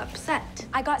seem upset.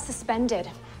 I got suspended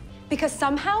because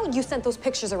somehow you sent those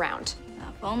pictures around.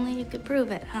 If only you could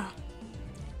prove it, huh?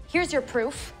 Here's your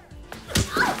proof.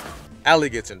 Alli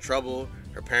gets in trouble,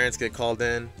 her parents get called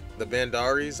in. The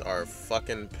Bhandaris are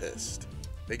fucking pissed.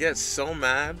 They get so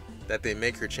mad that they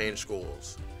make her change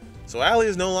schools. So Alli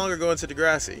is no longer going to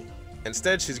Degrassi.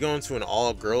 Instead, she's going to an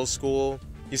all-girls school.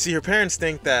 You see, her parents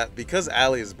think that because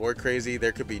Alli is boy crazy,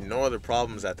 there could be no other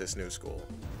problems at this new school.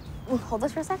 Hold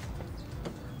this for a sec.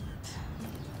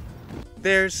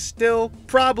 There's still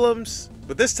problems.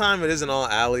 But this time it isn't all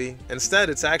Alli. Instead,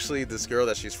 it's actually this girl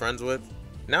that she's friends with.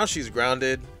 Now she's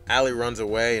grounded. Alli runs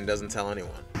away and doesn't tell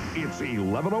anyone. It's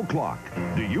 11 o'clock.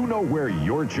 Do you know where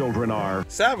your children are?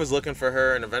 Sav is looking for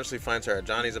her and eventually finds her at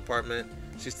Johnny's apartment.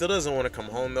 She still doesn't want to come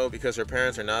home though because her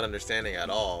parents are not understanding at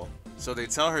all. So they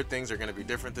tell her things are going to be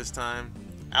different this time.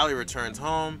 Alli returns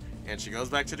home and she goes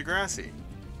back to Degrassi.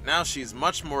 Now she's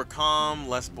much more calm,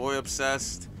 less boy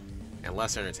obsessed, and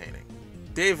less entertaining.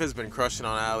 Dave has been crushing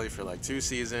on Alli for like 2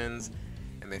 seasons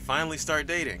and they finally start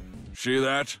dating. See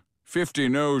that? 50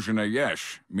 no's and a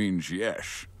yes means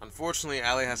yes. Unfortunately,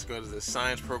 Alli has to go to this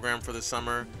science program for the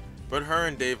summer, but her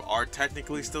and Dave are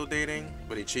technically still dating,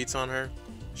 but he cheats on her.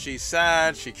 She's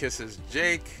sad, she kisses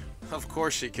Jake. Of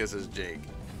course she kisses Jake.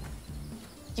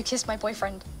 You kissed my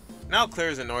boyfriend. Now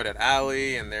Claire's annoyed at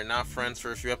Alli, and they're not friends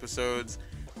for a few episodes.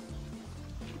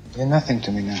 You're nothing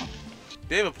to me now.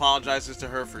 Dave apologizes to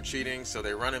her for cheating, so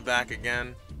they run it back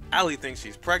again. Alli thinks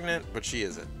she's pregnant, but she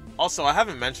isn't. Also, I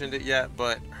haven't mentioned it yet,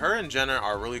 but her and Jenna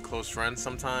are really close friends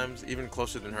sometimes, even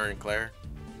closer than her and Claire.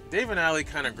 Dave and Alli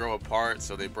kind of grow apart,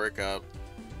 so they break up.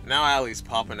 Now Alli's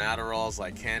popping Adderalls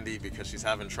like candy because she's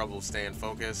having trouble staying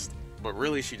focused, but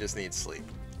really she just needs sleep.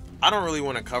 I don't really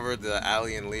want to cover the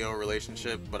Alli and Leo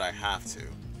relationship, but I have to.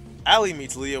 Alli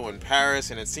meets Leo in Paris,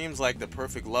 and it seems like the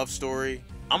perfect love story.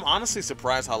 I'm honestly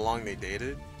surprised how long they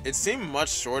dated. It seemed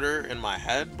much shorter in my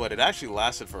head, but it actually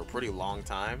lasted for a pretty long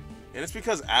time. And it's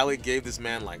because Alli gave this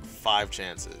man like 5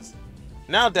 chances.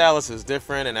 Now Dallas is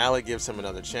different and Alli gives him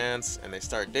another chance and they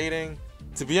start dating.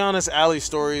 To be honest, Alli's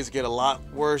stories get a lot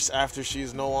worse after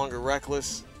she's no longer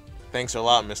reckless. Thanks a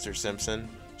lot, Mr. Simpson.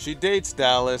 She dates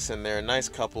Dallas and they're a nice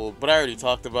couple, but I already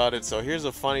talked about it, so here's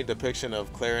a funny depiction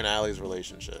of Claire and Alli's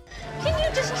relationship. Can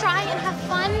you just try and have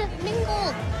fun?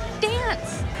 Mingle,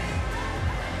 dance.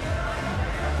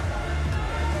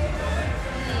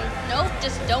 Nope,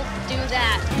 just don't do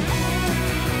that.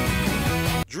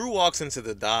 Drew walks into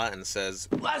the dot and says,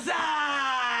 "What's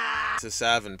up?" to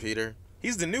Sav and Peter.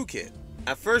 He's the new kid.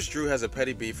 At first, Drew has a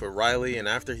petty beef with Riley, and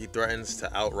after he threatens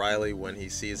to out Riley when he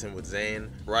sees him with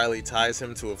Zane, Riley ties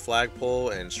him to a flagpole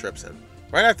and strips him.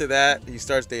 Right after that, he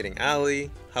starts dating Alli.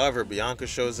 However, Bianca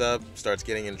shows up, starts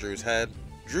getting in Drew's head.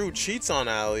 Drew cheats on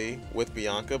Alli with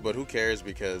Bianca, but who cares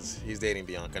because he's dating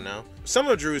Bianca now. Some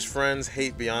of Drew's friends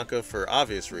hate Bianca for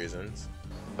obvious reasons.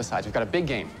 Besides, we've got a big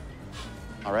game.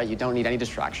 All right, you don't need any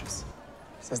distractions.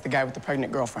 Says the guy with the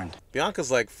pregnant girlfriend.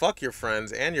 Bianca's like, fuck your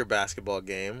friends and your basketball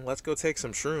game. Let's go take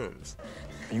some shrooms.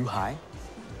 Are you high?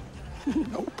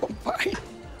 Nope, I'm fine.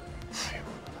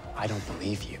 I don't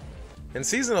believe you. In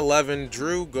season 11,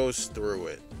 Drew goes through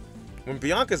it. When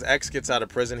Bianca's ex gets out of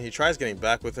prison, he tries getting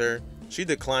back with her. She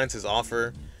declines his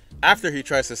offer. After he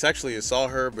tries to sexually assault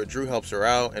her, but Drew helps her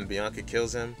out and Bianca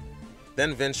kills him.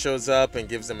 Then Vince shows up and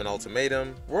gives them an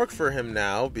ultimatum. Work for him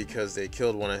now because they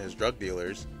killed one of his drug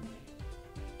dealers.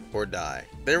 Or die.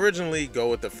 They originally go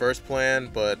with the first plan,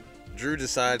 but Drew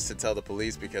decides to tell the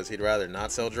police because he'd rather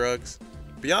not sell drugs.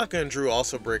 Bianca and Drew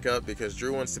also break up because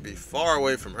Drew wants to be far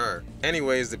away from her.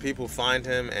 Anyways, the people find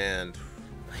him and...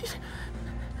 Please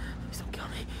don't kill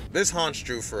me. This haunts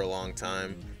Drew for a long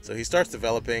time, so he starts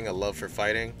developing a love for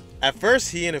fighting. At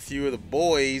first, he and a few of the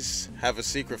boys have a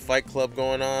secret fight club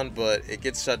going on, but it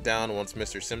gets shut down once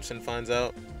Mr. Simpson finds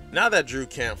out. Now that Drew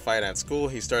can't fight at school,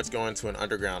 he starts going to an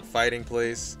underground fighting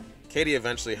place. Katie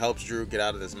eventually helps Drew get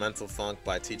out of this mental funk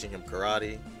by teaching him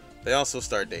karate. They also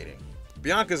start dating.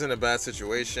 Bianca's in a bad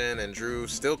situation and Drew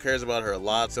still cares about her a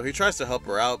lot, so he tries to help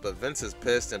her out, but Vince is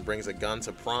pissed and brings a gun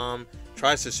to prom,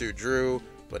 tries to shoot Drew,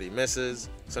 but he misses.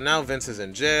 So now Vince is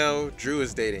in jail, Drew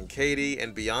is dating Katie,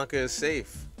 and Bianca is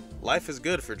safe. Life is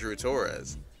good for Drew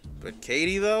Torres. But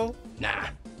Katie though?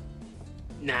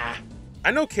 Nah. I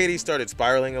know Katie started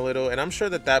spiraling a little, and I'm sure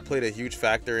that played a huge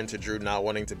factor into Drew not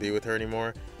wanting to be with her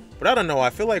anymore, But I don't know, I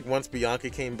feel like once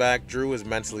Bianca came back, Drew was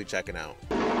mentally checking out.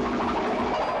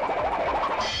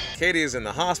 Katie is in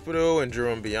the hospital and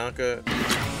Drew and Bianca.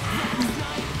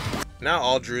 Now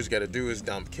all Drew's gotta do is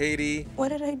dump Katie. What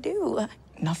did I do?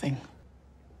 Nothing.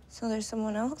 So there's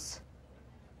someone else?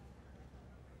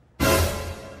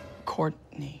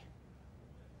 Courtney.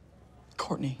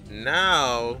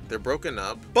 Now they're broken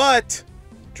up, but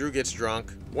Drew gets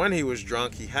drunk. When he was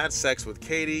drunk, he had sex with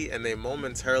Katie and they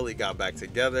momentarily got back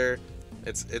together.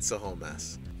 It's a whole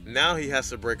mess. Now he has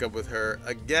to break up with her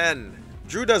again.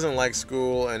 Drew doesn't like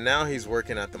school and now he's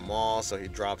working at the mall, so he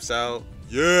drops out.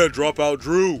 Yeah, drop out,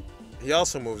 Drew. He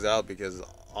also moves out because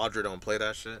Audra don't play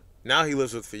that shit. Now he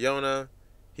lives with Fiona.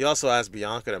 He also asks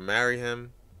Bianca to marry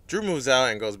him. Drew moves out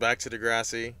and goes back to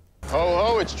Degrassi. Ho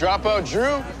ho, it's Dropout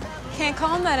Drew. Can't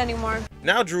call him that anymore.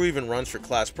 Now Drew even runs for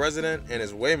class president and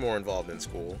is way more involved in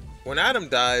school. When Adam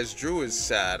dies, Drew is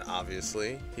sad,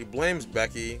 obviously. He blames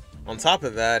Becky. On top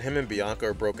of that, him and Bianca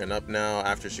are broken up now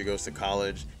after she goes to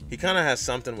college. He kind of has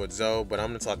something with Zoe, but I'm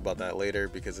going to talk about that later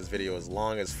because this video is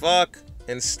long as fuck.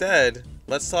 Instead,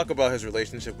 let's talk about his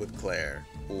relationship with Claire.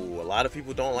 Ooh, a lot of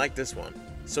people don't like this one.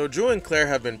 So Drew and Claire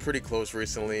have been pretty close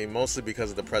recently, mostly because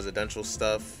of the presidential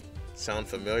stuff. Sound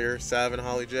familiar, Sav and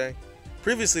Holly J?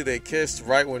 Previously they kissed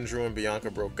right when Drew and Bianca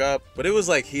broke up, but it was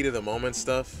like heat of the moment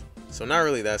stuff, so not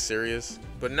really that serious.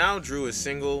 But now Drew is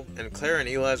single, and Claire and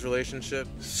Eli's relationship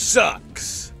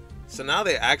sucks. So now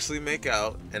they actually make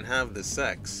out and have the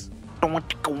sex.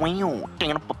 But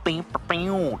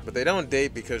they don't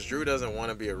date because Drew doesn't want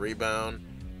to be a rebound.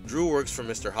 Drew works for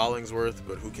Mr. Hollingsworth,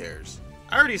 but who cares?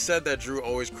 I already said that Drew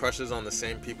always crushes on the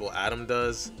same people Adam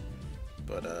does,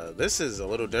 but this is a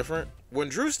little different. When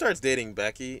Drew starts dating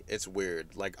Becky, it's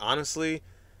weird. Like, honestly,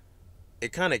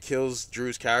 it kind of kills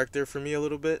Drew's character for me a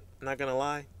little bit, not gonna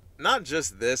lie. Not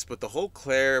just this, but the whole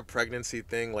Claire pregnancy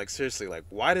thing, like seriously, like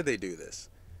why did they do this?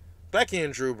 Becky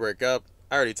and Drew break up,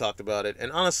 I already talked about it,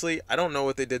 and honestly, I don't know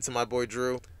what they did to my boy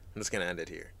Drew. I'm just gonna end it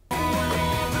here.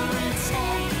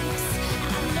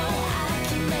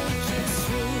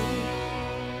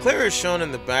 Claire is shown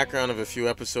in the background of a few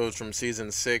episodes from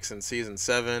season 6 and season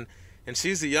 7, and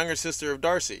she's the younger sister of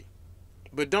Darcy.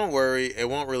 But don't worry, it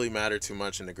won't really matter too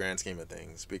much in the grand scheme of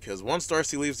things, because once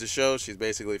Darcy leaves the show, she's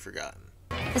basically forgotten.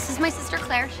 This is my sister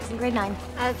Claire. She's in grade 9.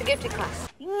 The gifted class.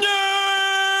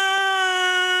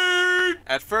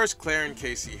 At first, Claire and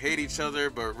Casey hate each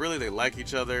other, but really they like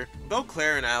each other. Though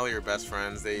Claire and Alli are best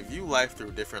friends, they view life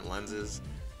through different lenses,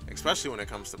 especially when it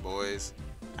comes to boys.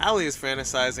 Alli is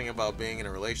fantasizing about being in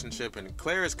a relationship and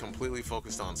Claire is completely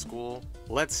focused on school.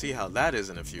 Let's see how that is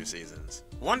in a few seasons.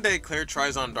 One day Claire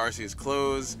tries on Darcy's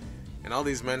clothes and all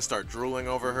these men start drooling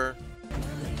over her.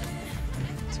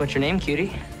 So what's your name,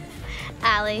 cutie?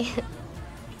 Alli.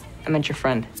 I meant your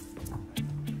friend.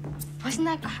 Wasn't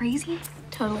that crazy?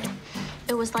 Totally.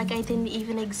 It was like I didn't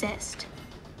even exist.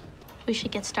 We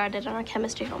should get started on our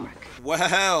chemistry homework.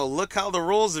 Wow, look how the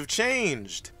roles have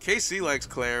changed. Casey likes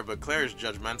Claire, but Claire is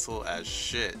judgmental as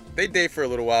shit. They date for a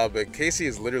little while, but Casey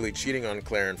is literally cheating on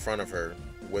Claire in front of her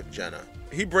with Jenna.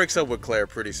 He breaks up with Claire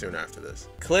pretty soon after this.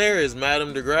 Claire is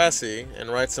Madame Degrassi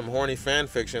and writes some horny fan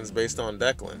fictions based on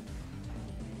Declan.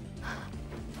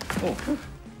 Oh.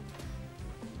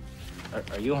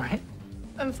 Are you alright?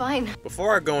 I'm fine.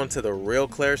 Before I go into the real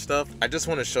Claire stuff, I just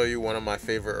want to show you one of my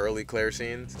favorite early Claire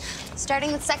scenes.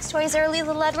 Starting with sex toys early,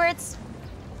 little Edwards?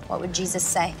 What would Jesus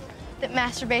say? That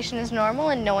masturbation is normal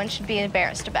and no one should be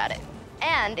embarrassed about it.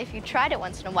 And if you tried it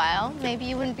once in a while, maybe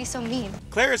you wouldn't be so mean.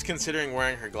 Claire is considering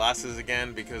wearing her glasses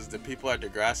again because the people at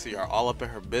Degrassi are all up in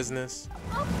her business.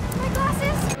 Oh, my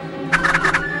glasses!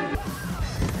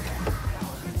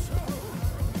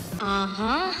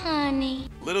 Uh-huh, honey.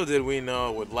 Little did we know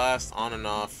it would last on and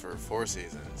off for 4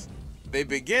 seasons. They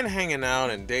begin hanging out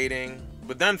and dating,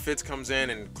 but then Fitz comes in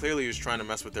and clearly is trying to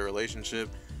mess with their relationship,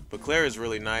 but Claire is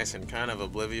really nice and kind of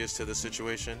oblivious to the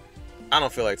situation. I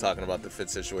don't feel like talking about the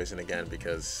Fitz situation again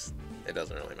because it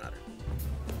doesn't really matter.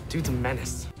 Dude's a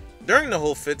menace. During the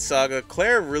whole Fitz saga,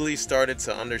 Claire really started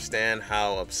to understand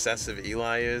how obsessive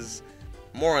Eli is.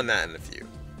 More on that in a few.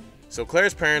 So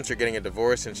Claire's parents are getting a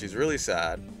divorce and she's really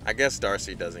sad. I guess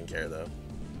Darcy doesn't care though.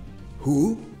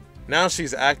 Who? Now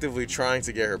she's actively trying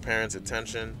to get her parents'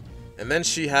 attention. And then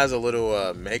she has a little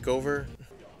makeover.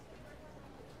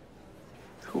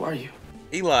 Who are you?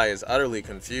 Eli is utterly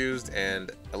confused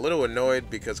and a little annoyed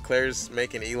because Claire's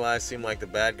making Eli seem like the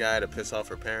bad guy to piss off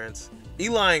her parents.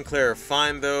 Eli and Claire are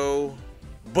fine though,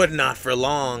 but not for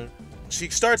long. She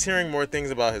starts hearing more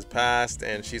things about his past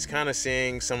and she's kind of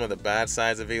seeing some of the bad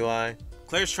sides of Eli.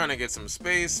 Claire's trying to get some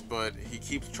space, but he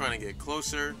keeps trying to get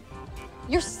closer.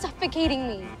 You're suffocating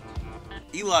me.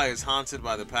 Eli is haunted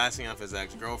by the passing of his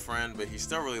ex-girlfriend, but he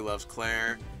still really loves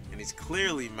Claire, and he's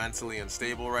clearly mentally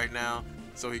unstable right now,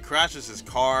 so he crashes his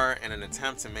car in an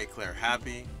attempt to make Claire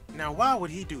happy. Now, why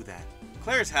would he do that?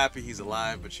 Claire's happy he's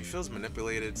alive, but she feels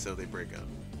manipulated, so they break up.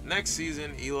 Next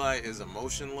season, Eli is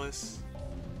emotionless.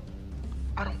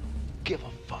 I don't give a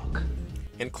fuck.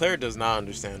 And Claire does not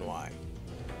understand why.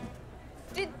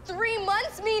 Did 3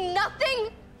 months mean nothing?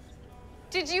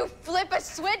 Did you flip a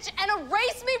switch and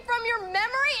erase me from your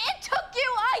memory? It took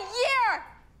you a year!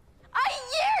 A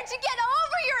year to get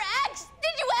over your ex!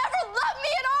 Did you ever love me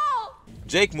at all?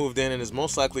 Jake moved in and is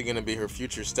most likely going to be her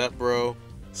future stepbro,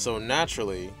 so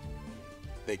naturally,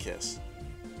 they kiss.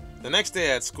 The next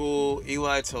day at school,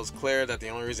 Eli tells Claire that the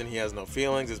only reason he has no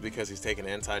feelings is because he's taking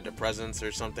antidepressants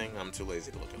or something. I'm too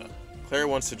lazy to look it up. Claire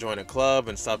wants to join a club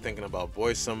and stop thinking about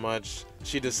boys so much.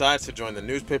 She decides to join the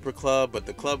newspaper club, but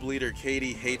the club leader,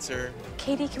 Katie, hates her.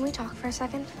 Katie, can we talk for a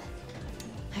second?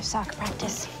 I have soccer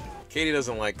practice. Katie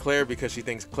doesn't like Claire because she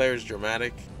thinks Claire is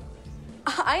dramatic.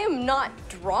 I am not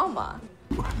drama.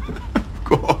 Of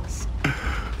course.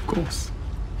 Of course.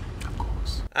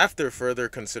 After further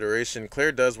consideration,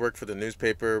 Claire does work for the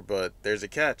newspaper, but there's a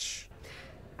catch.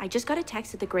 I just got a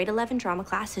text that the grade 11 drama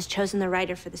class has chosen the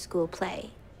writer for the school play.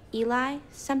 Eli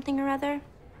something or other.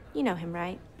 You know him,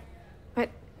 right? But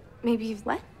maybe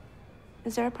What?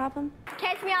 Is there a problem?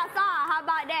 Catch me outside, how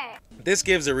about that? This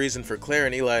gives a reason for Claire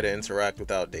and Eli to interact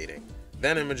without dating.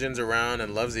 Then Imogen's around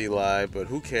and loves Eli, but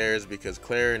who cares because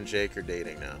Claire and Jake are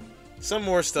dating now. Some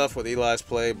more stuff with Eli's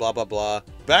play, blah blah blah.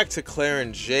 Back to Claire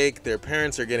and Jake, their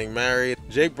parents are getting married.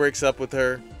 Jake breaks up with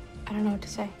her. I don't know what to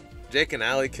say. Jake and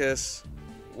Alli kiss.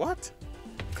 What?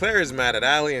 Claire is mad at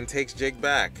Alli and takes Jake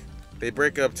back. They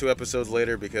break up 2 episodes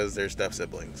later because they're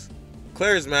step-siblings.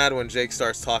 Claire is mad when Jake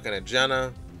starts talking to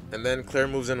Jenna, and then Claire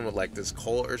moves in with like this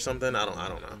cult or something. I don't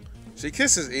know. She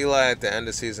kisses Eli at the end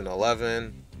of season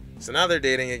 11. So now they're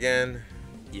dating again.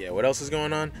 Yeah, what else is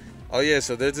going on? Oh yeah,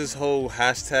 so there's this whole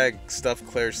hashtag stuff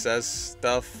Claire says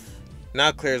stuff.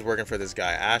 Now Claire's working for this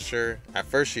guy, Asher. At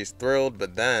first she's thrilled,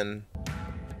 but then...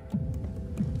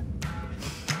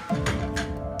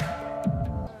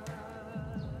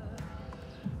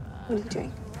 What are you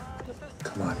doing?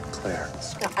 Come on, Claire.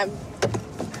 I'm...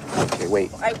 Okay,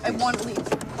 wait. I want to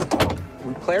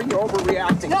leave. Claire, you're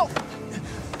overreacting. No!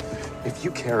 If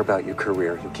you care about your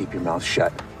career, you keep your mouth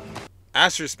shut.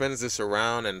 Asher spins this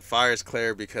around and fires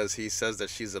Claire because he says that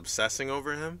she's obsessing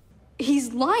over him.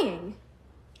 He's lying.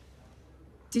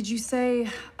 Did you say,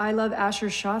 I love Asher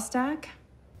Shostak?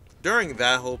 During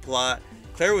that whole plot,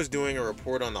 Claire was doing a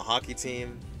report on the hockey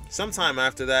team. Sometime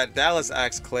after that, Dallas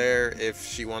asks Claire if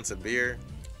she wants a beer.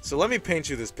 So let me paint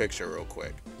you this picture real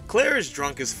quick. Claire is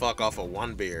drunk as fuck off of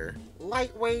 1 beer.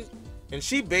 Lightweight. And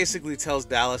she basically tells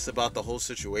Dallas about the whole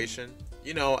situation.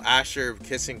 You know, Asher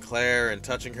kissing Claire and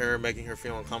touching her, making her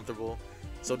feel uncomfortable.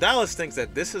 So Dallas thinks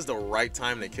that this is the right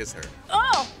time to kiss her.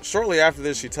 Oh! Shortly after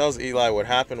this, she tells Eli what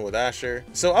happened with Asher.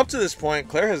 So up to this point,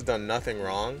 Claire has done nothing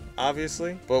wrong,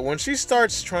 obviously. But when she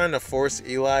starts trying to force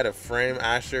Eli to frame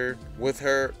Asher with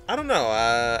her, I don't know,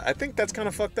 I think that's kind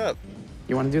of fucked up.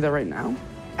 You want to do that right now?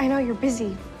 I know you're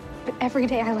busy, but every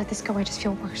day I let this go, I just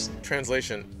feel worse.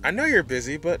 Translation, I know you're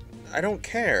busy, but I don't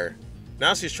care.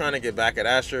 Now she's trying to get back at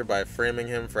Asher by framing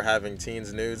him for having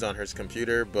teens' nudes on his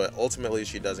computer, but ultimately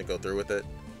she doesn't go through with it.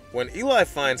 When Eli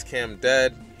finds Cam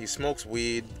dead, he smokes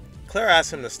weed. Claire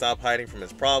asks him to stop hiding from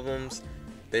his problems.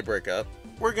 They break up.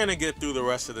 We're gonna get through the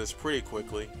rest of this pretty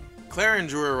quickly. Claire and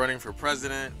Drew are running for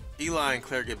president. Eli and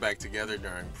Claire get back together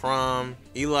during prom.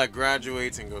 Eli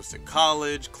graduates and goes to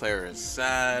college. Claire is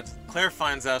sad. Claire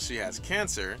finds out she has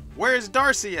cancer. Where is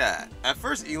Darcy at? At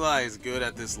first, Eli is good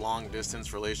at this long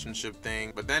distance relationship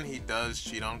thing, but then he does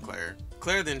cheat on Claire.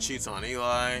 Claire then cheats on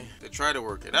Eli. They try to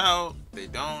work it out. They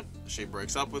don't. She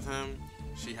breaks up with him.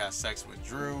 She has sex with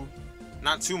Drew.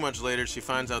 Not too much later, she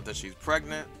finds out that she's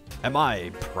pregnant. Am I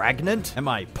pregnant? Am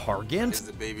I pargant? Is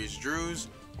the baby's Drew's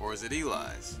or is it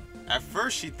Eli's? At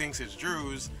first, she thinks it's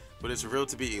Drew's, but it's revealed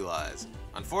to be Eli's.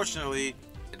 Unfortunately,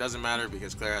 it doesn't matter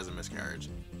because Claire has a miscarriage.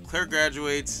 Claire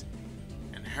graduates,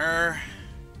 and her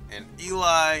and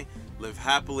Eli live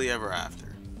happily ever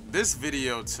after. This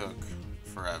video took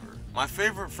forever. My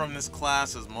favorite from this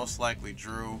class is most likely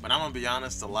Drew, but I'm gonna be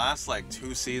honest, the last like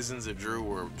 2 seasons of Drew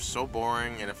were so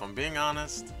boring, and if I'm being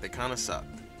honest, they kinda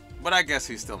sucked. But I guess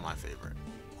he's still my favorite.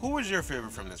 Who was your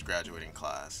favorite from this graduating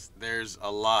class? There's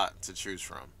a lot to choose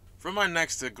from. For my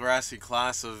next Degrassi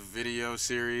class of video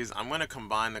series, I'm gonna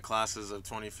combine the classes of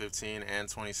 2015 and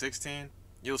 2016.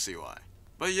 You'll see why.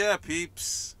 But yeah,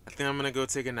 peeps, I think I'm gonna go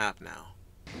take a nap now.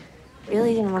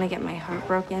 Really didn't want to get my heart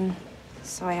broken,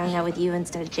 so I hung out with you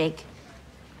instead of Jake.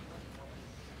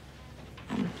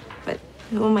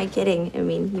 Who am I kidding? I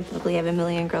mean, you probably have a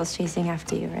million girls chasing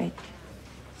after you, right?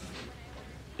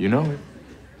 You know it.